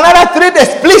them for another 3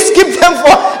 days? Please keep them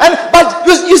for. But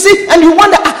you see, and you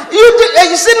wonder,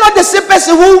 you see, not the same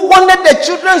person who wanted the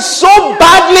children so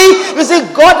badly. You see,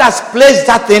 God has placed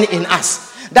that thing in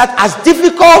us. That as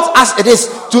difficult as it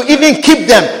is to even keep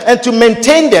them and to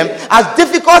maintain them, as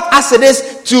difficult as it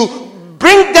is to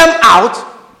bring them out,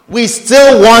 we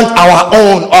still want our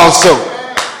own also.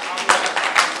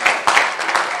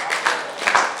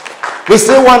 We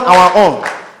still want our own.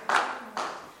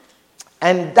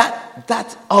 And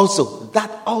that also,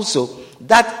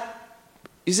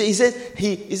 you see,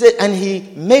 he said, and he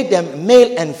made them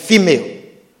male and female,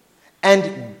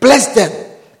 and blessed them,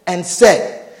 and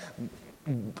said,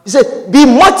 he said, be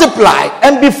multiplied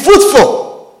and be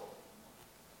fruitful.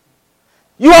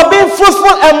 You are being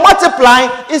fruitful and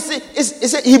multiplying.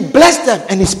 He blessed them,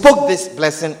 and he spoke this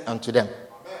blessing unto them.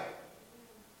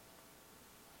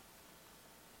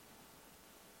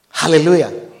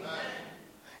 Hallelujah.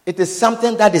 It is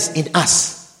something that is in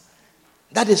us.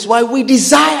 That is why we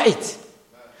desire it.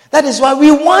 That is why we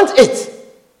want it.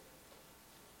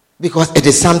 Because it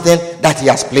is something that he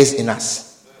has placed in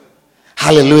us.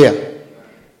 Hallelujah.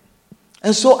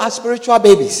 And so are spiritual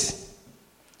babies.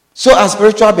 So are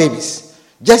spiritual babies.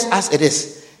 Just as it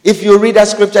is. If you read that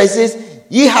scripture, it says,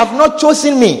 ye have not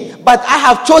chosen me, but I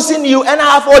have chosen you, and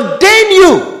I have ordained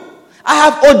you. I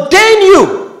have ordained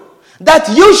you that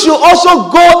you should also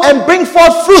go and bring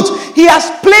forth fruit. He has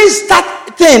placed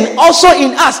that thing also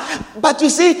in us. But you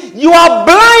see, you are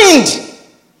blind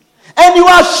and you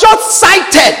are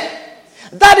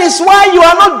short-sighted. That is why you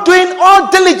are not doing all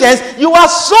diligence. You are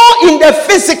so in the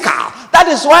physical. That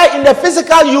is why in the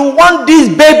physical you want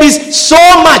these babies so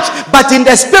much. But in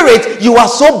the spirit, you are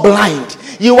so blind.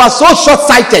 You are so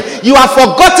short-sighted. You have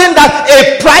forgotten that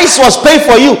a price was paid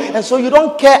for you. And so you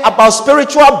don't care about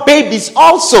spiritual babies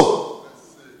also.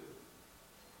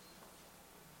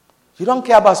 You don't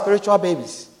care about spiritual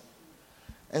babies.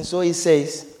 And so he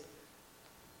says,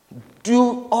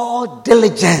 do all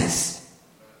diligence.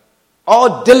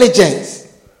 All diligence.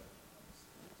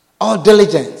 All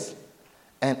diligence.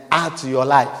 And add to your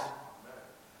life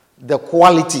the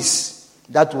qualities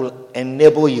that will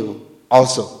enable you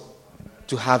also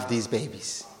to have these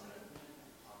babies.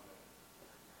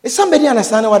 Is somebody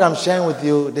understanding what I'm sharing with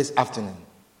you this afternoon?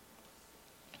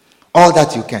 All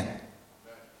that you can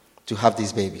to have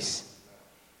these babies.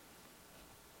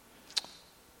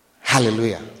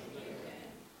 Hallelujah.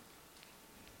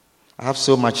 I have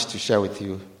so much to share with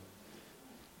you.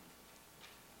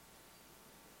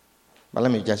 But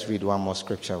let me just read one more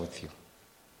scripture with you.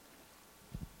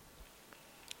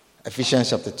 Ephesians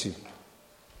chapter 2.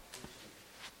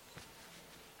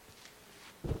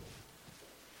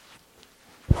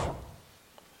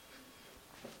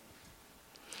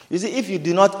 You see, if you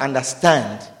do not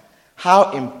understand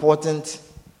how important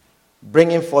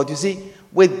bringing forth, you see,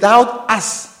 without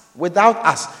us,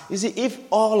 you see, if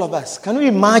all of us, can we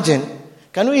imagine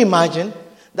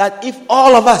that if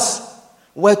all of us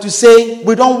were to say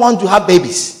we don't want to have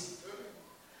babies,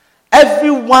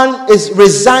 everyone is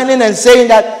resigning and saying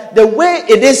that the way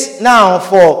it is now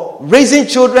for raising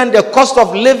children, the cost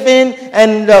of living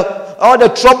and all the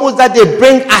troubles that they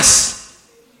bring us,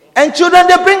 and children,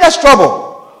 they bring us trouble.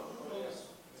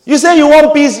 You say you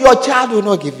want peace, your child will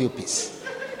not give you peace.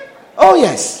 Oh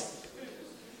yes.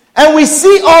 And we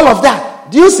see all of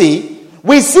that. Do you see?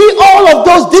 We see all of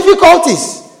those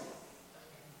difficulties.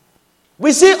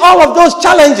 We see all of those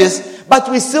challenges, but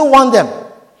we still want them.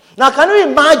 Now, can you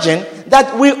imagine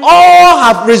that we all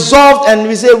have resolved and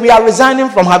we say we are resigning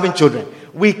from having children?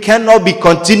 We cannot be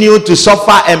continuing to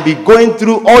suffer and be going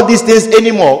through all these things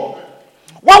anymore.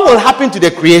 What will happen to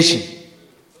the creation?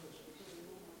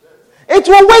 It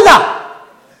will wither.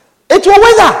 It will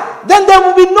wither. Then there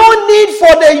will be no need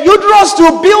for the uterus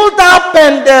to build up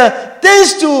and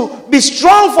things to be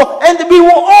strong for, and we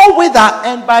will all wither.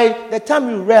 And by the time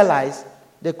you realize,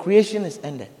 the creation is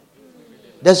ended.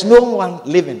 There's no one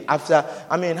living after.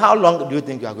 I mean, how long do you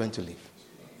think you are going to live?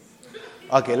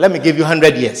 Okay, let me give you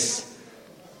 100 years.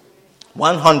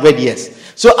 100 years.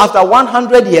 So after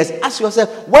 100 years, ask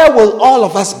yourself, where will all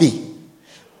of us be?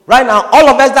 Right now, all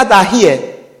of us that are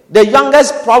here, the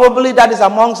youngest probably that is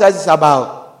amongst us is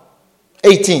about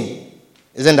 18.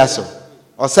 Isn't that so?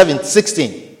 Or 17,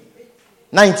 16,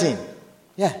 19.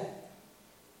 Yeah.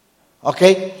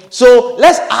 Okay. So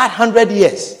let's add 100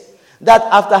 years. That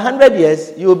after 100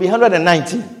 years, you will be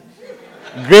 119.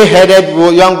 Gray-headed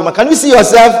young woman. Can you see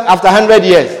yourself after 100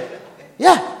 years?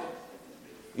 Yeah.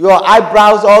 Your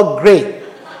eyebrows all gray.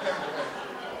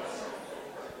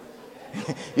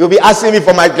 You'll be asking me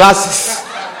for my glasses.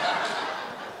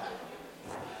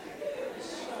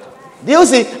 Do you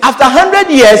see? After 100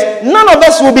 years, none of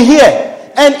us will be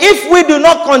here. And if we do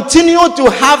not continue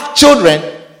to have children,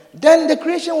 then the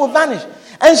creation will vanish.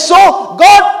 And so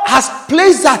God has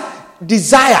placed that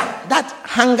desire, that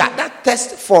hunger, that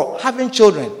thirst for having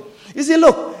children. You see,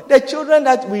 look, the children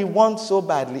that we want so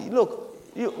badly, look,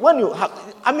 you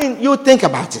think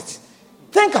about it.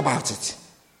 Think about it.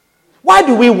 Why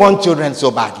do we want children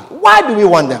so badly? Why do we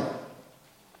want them?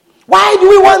 Why do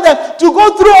we want them to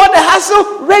go through all the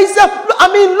hassle, raise them?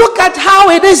 Look at how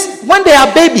it is when they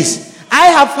are babies. I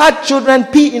have had children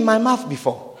pee in my mouth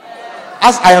before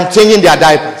as I am changing their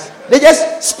diapers. They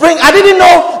just spring. I didn't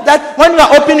know that when you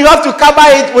are open, you have to cover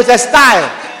it with a style.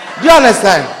 Do you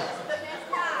understand?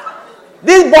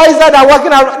 These boys that are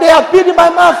walking around, they have peed in my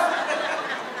mouth.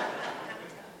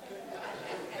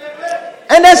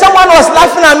 And then someone was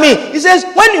laughing at me. He says,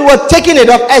 when you were taking it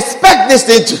off, expect this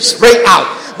thing to spring out.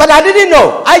 But I didn't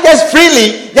know. I just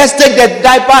freely take the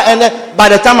diaper, and then by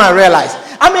the time I realized.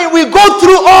 We go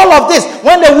through all of this.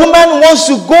 When the woman wants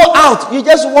to go out, you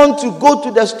just want to go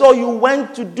to the store. You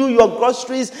went to do your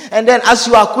groceries, and then as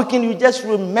you are cooking, you just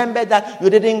remember that you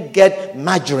didn't get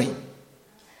margarine.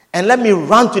 And let me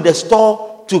run to the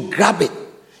store to grab it.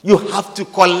 You have to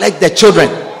collect the children.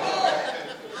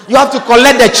 You have to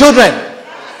collect the children.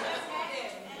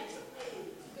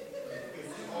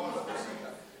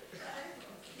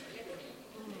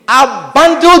 I'll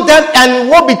bundle them and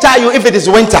won't be tired you if it is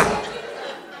winter.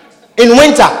 In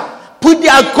winter, put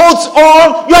their coats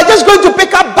on. You are just going to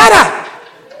pick up butter.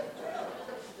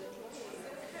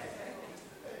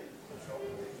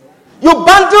 You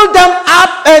bundle them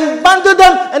up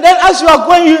and then as you are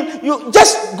going, you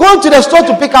just go to the store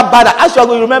to pick up butter. As you are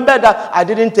going, you remember that I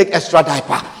didn't take extra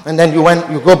diaper. And then you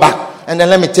go back. And then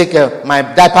let me take my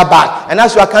diaper back. And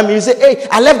as you are coming, you say, hey,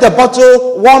 I left the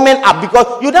bottle warming up,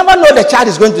 because you never know the child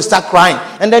is going to start crying.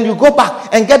 And then you go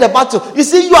back and get the bottle. You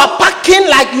see, you are packing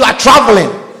like you are traveling.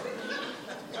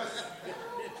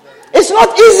 It's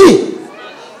not easy.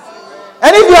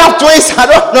 And if you have twins, I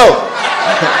don't know.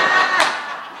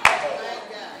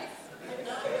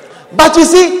 But you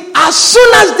see, as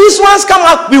soon as these ones come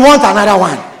out, we want another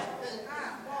one.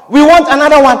 We want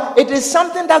another one. It is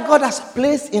something that God has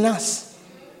placed in us.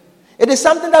 It is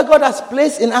something that God has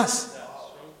placed in us.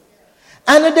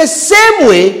 And in the same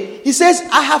way, he says,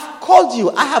 I have called you,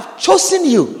 I have chosen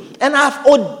you, and I have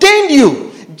ordained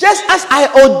you. Just as I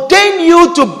ordained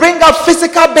you to bring out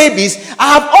physical babies,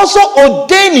 I have also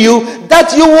ordained you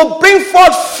that you will bring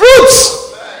forth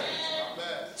fruits.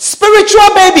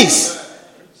 Spiritual babies.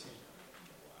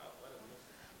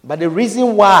 But the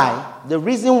reason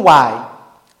why,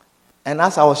 and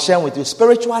as I was sharing with you,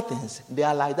 spiritual things, they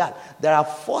are like that. There are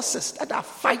forces that are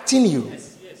fighting you.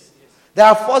 Yes. There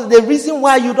are forces. The reason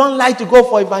why you don't like to go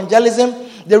for evangelism,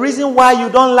 the reason why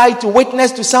you don't like to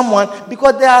witness to someone,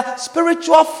 because there are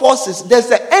spiritual forces. There's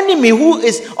the enemy who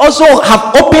is also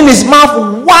have opened his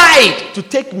mouth wide to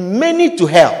take many to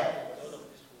hell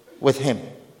with him.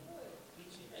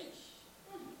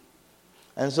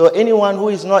 And so anyone who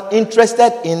is not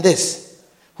interested in this,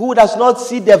 who does not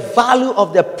see the value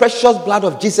of the precious blood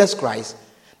of Jesus Christ,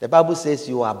 the Bible says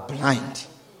you are blind,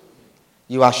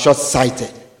 you are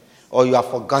short-sighted, or you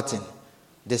have forgotten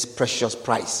this precious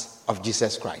price of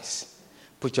Jesus Christ.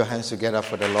 Put your hands together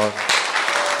for the Lord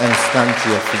and stand to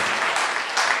your feet.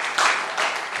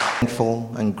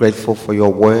 Thankful and grateful for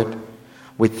your word.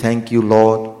 We thank you,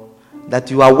 Lord,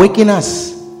 that you are waking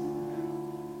us.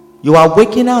 You are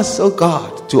waking us, oh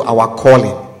God, to our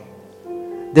calling.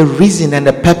 The reason and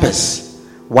the purpose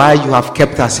why you have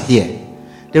kept us here.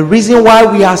 The reason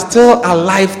why we are still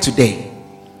alive today.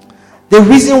 The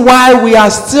reason why we are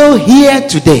still here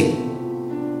today.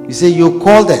 You say you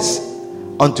called us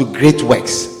unto great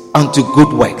works, unto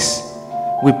good works.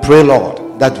 We pray,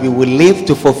 Lord, that we will live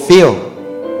to fulfill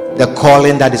the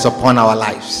calling that is upon our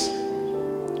lives.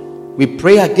 We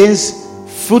pray against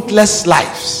fruitless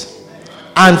lives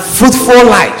and fruitful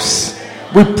lives.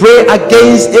 We pray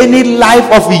against any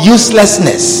life of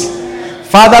uselessness.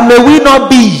 Father, may we not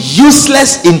be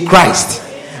useless in Christ.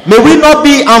 May we not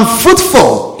be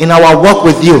unfruitful in our walk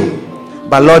with you.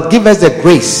 But Lord, give us the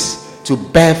grace to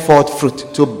bear forth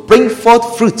fruit, to bring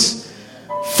forth fruits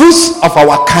of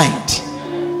our kind,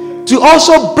 to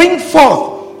also bring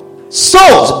forth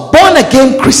souls, born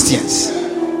again Christians.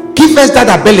 Give us that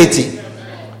ability.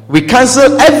 We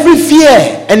cancel every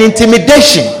fear and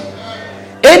intimidation,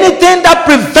 anything that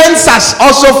prevents us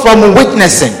also from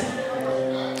witnessing,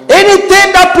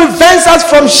 anything that prevents us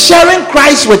from sharing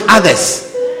Christ with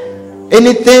others,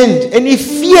 anything, any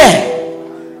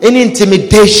fear, any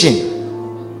intimidation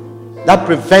that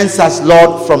prevents us,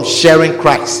 Lord, from sharing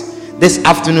Christ. This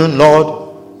afternoon,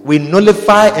 Lord, we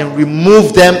nullify and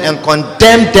remove them and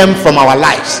condemn them from our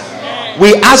lives.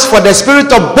 We ask for the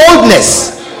spirit of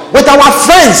boldness with our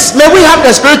friends. May we have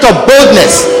the spirit of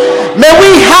boldness. May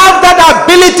we have that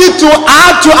ability to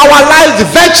add to our lives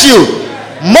virtue,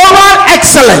 moral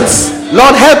excellence.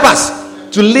 Lord, help us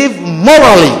to live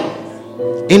morally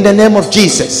in the name of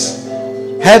Jesus.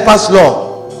 Help us,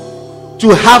 Lord,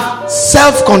 to have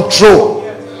self-control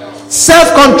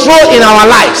in our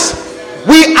lives.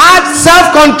 We add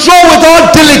self-control with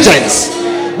all diligence.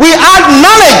 We add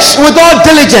knowledge with all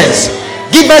diligence.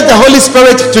 Give us the Holy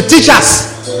Spirit to teach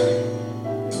us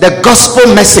the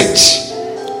gospel message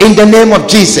in the name of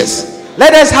Jesus.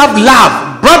 Let us have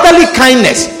love, brotherly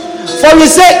kindness. For we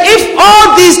say, if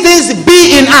all these things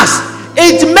be in us,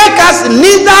 it makes us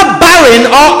neither barren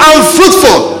or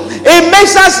unfruitful. It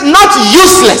makes us not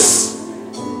useless.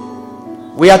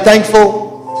 We are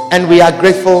thankful and we are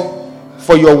grateful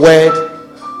for your word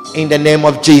in the name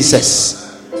of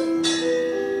Jesus.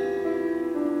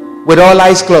 With all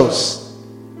eyes closed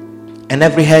and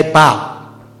every head bowed.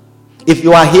 If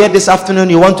you are here this afternoon,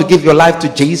 you want to give your life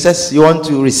to Jesus, you want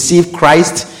to receive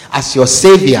Christ as your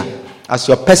Savior, as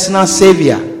your personal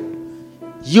Savior,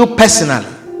 you personally,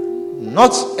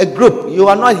 not a group. You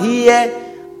are not here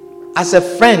as a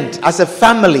friend, as a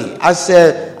family, as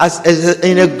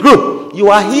in a group. You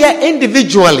are here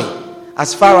individually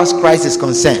as far as Christ is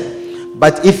concerned.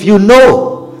 But if you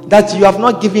know that you have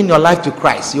not given your life to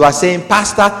Christ, you are saying,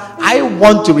 Pastor, I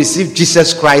want to receive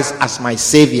Jesus Christ as my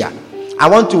Savior. I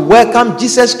want to welcome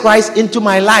Jesus Christ into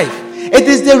my life. It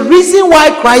is the reason why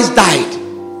Christ died.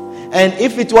 And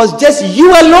if it was just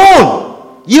you alone,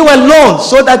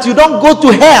 so that you don't go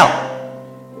to hell.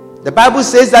 The Bible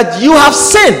says that you have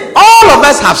sinned. All of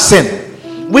us have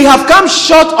sinned. We have come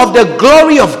short of the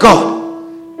glory of God.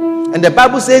 And the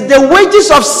Bible says the wages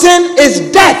of sin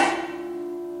is death.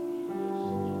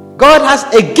 God has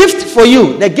a gift for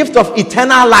you, the gift of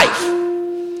eternal life.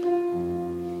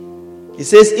 He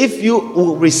says, if you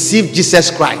will receive Jesus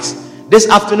Christ, this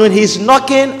afternoon He's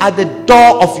knocking at the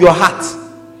door of your heart.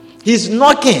 He's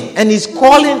knocking and He's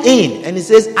calling in, and He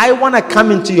says, I want to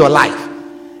come into your life.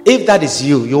 If that is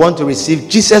you, you want to receive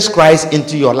Jesus Christ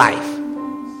into your life.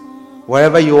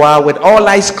 Wherever you are, with all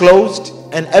eyes closed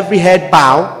and every head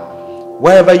bowed,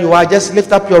 wherever you are, just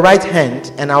lift up your right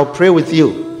hand and I'll pray with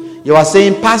you. You are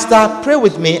saying, Pastor, pray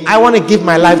with me. I want to give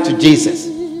my life to Jesus.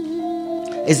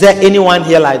 Is there anyone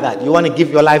here like that? You want to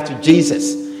give your life to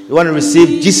Jesus. You want to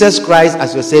receive Jesus Christ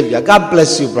as your Savior. God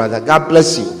bless you, brother. God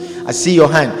bless you. I see your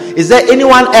hand. Is there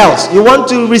anyone else? You want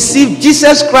to receive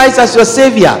Jesus Christ as your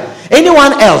Savior?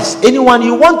 Anyone else? Anyone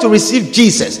you want to receive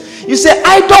Jesus? You say,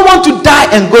 I don't want to die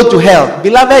and go to hell.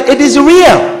 Beloved, it is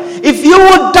real. If you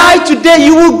would die today,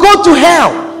 you will go to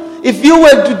hell. If you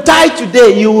were to die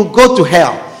today, you will go to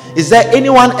hell. Is there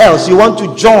anyone else you want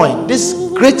to join this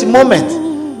great moment?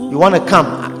 You want to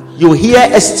come. You hear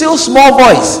a still small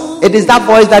voice. It is that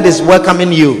voice that is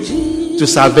welcoming you to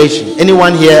salvation.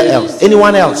 Anyone here else?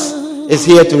 Anyone else is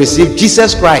here to receive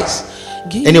Jesus Christ?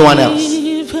 Anyone else?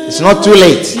 It's not too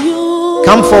late.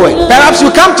 Come forward. Perhaps you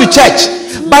come to church,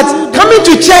 but coming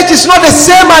to church is not the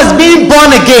same as being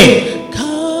born again.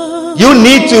 You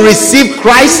need to receive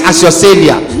Christ as your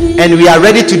Savior, and we are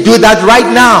ready to do that right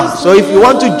now. So if you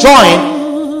want to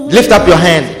join, lift up your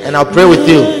hand and I'll pray with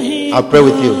you. I'll pray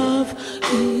with you.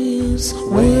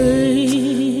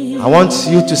 I want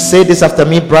you to say this after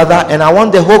me, brother, and I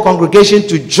want the whole congregation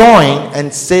to join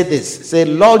and say this. Say,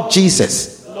 Lord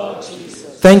Jesus,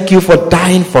 thank you for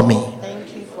dying for me.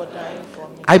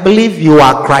 I believe you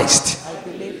are Christ.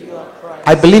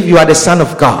 I believe you are the Son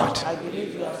of God.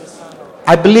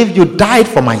 I believe you died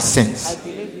for my sins.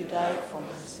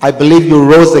 I believe you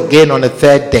rose again on the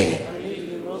third day.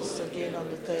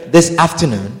 This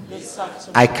afternoon,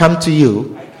 I come to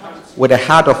you with a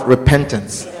heart of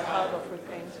repentance.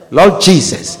 Lord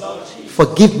Jesus,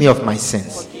 forgive me of my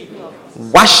sins.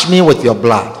 Wash me with your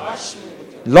blood.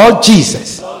 Lord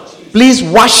Jesus, please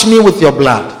wash me with your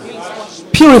blood.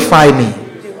 Purify me.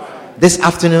 This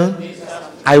afternoon,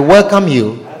 I welcome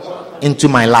you into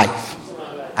my life.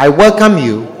 I welcome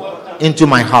you into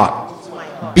my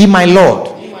heart. Be my Lord.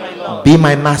 Be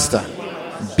my Master.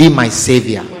 Be my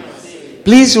Savior.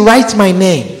 Please write my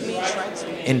name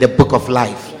in the book of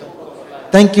life.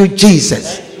 Thank you,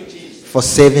 Jesus, for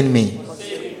saving me.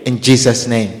 In Jesus'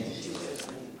 name.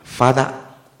 Father,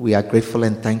 we are grateful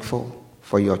and thankful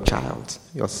for your child,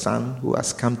 your son who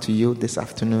has come to you this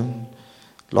afternoon.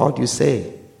 Lord, you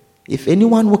say, if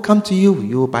anyone will come to you,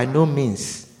 you will by no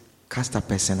means cast a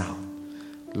person out.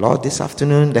 Lord, this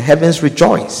afternoon, the heavens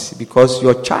rejoice because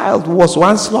your child who was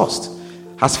once lost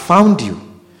has found you.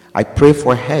 I pray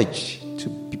for a hedge to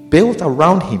build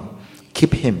around him.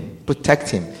 Keep him, protect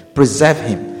him, preserve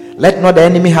him. Let not the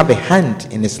enemy have a hand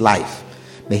in his life.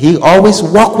 May he always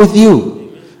walk with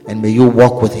you, and may you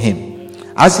walk with him.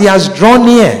 As he has drawn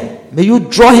near, may you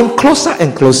draw him closer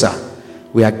and closer.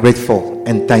 We are grateful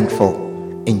and thankful.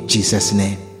 In Jesus'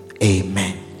 name,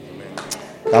 amen.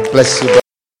 God bless you.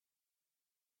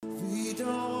 We don't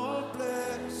want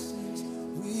blessings,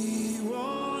 we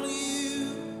want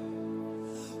you.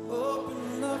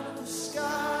 Open up the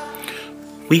sky.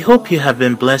 We hope you have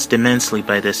been blessed immensely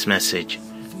by this message.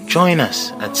 Join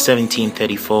us at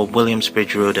 1734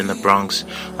 Williamsbridge Road in the Bronx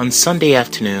on Sunday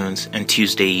afternoons and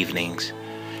Tuesday evenings.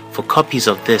 For copies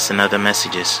of this and other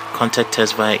messages, contact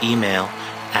us via email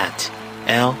at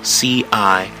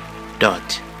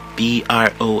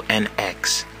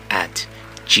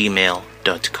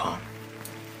lci.bronx@gmail.com.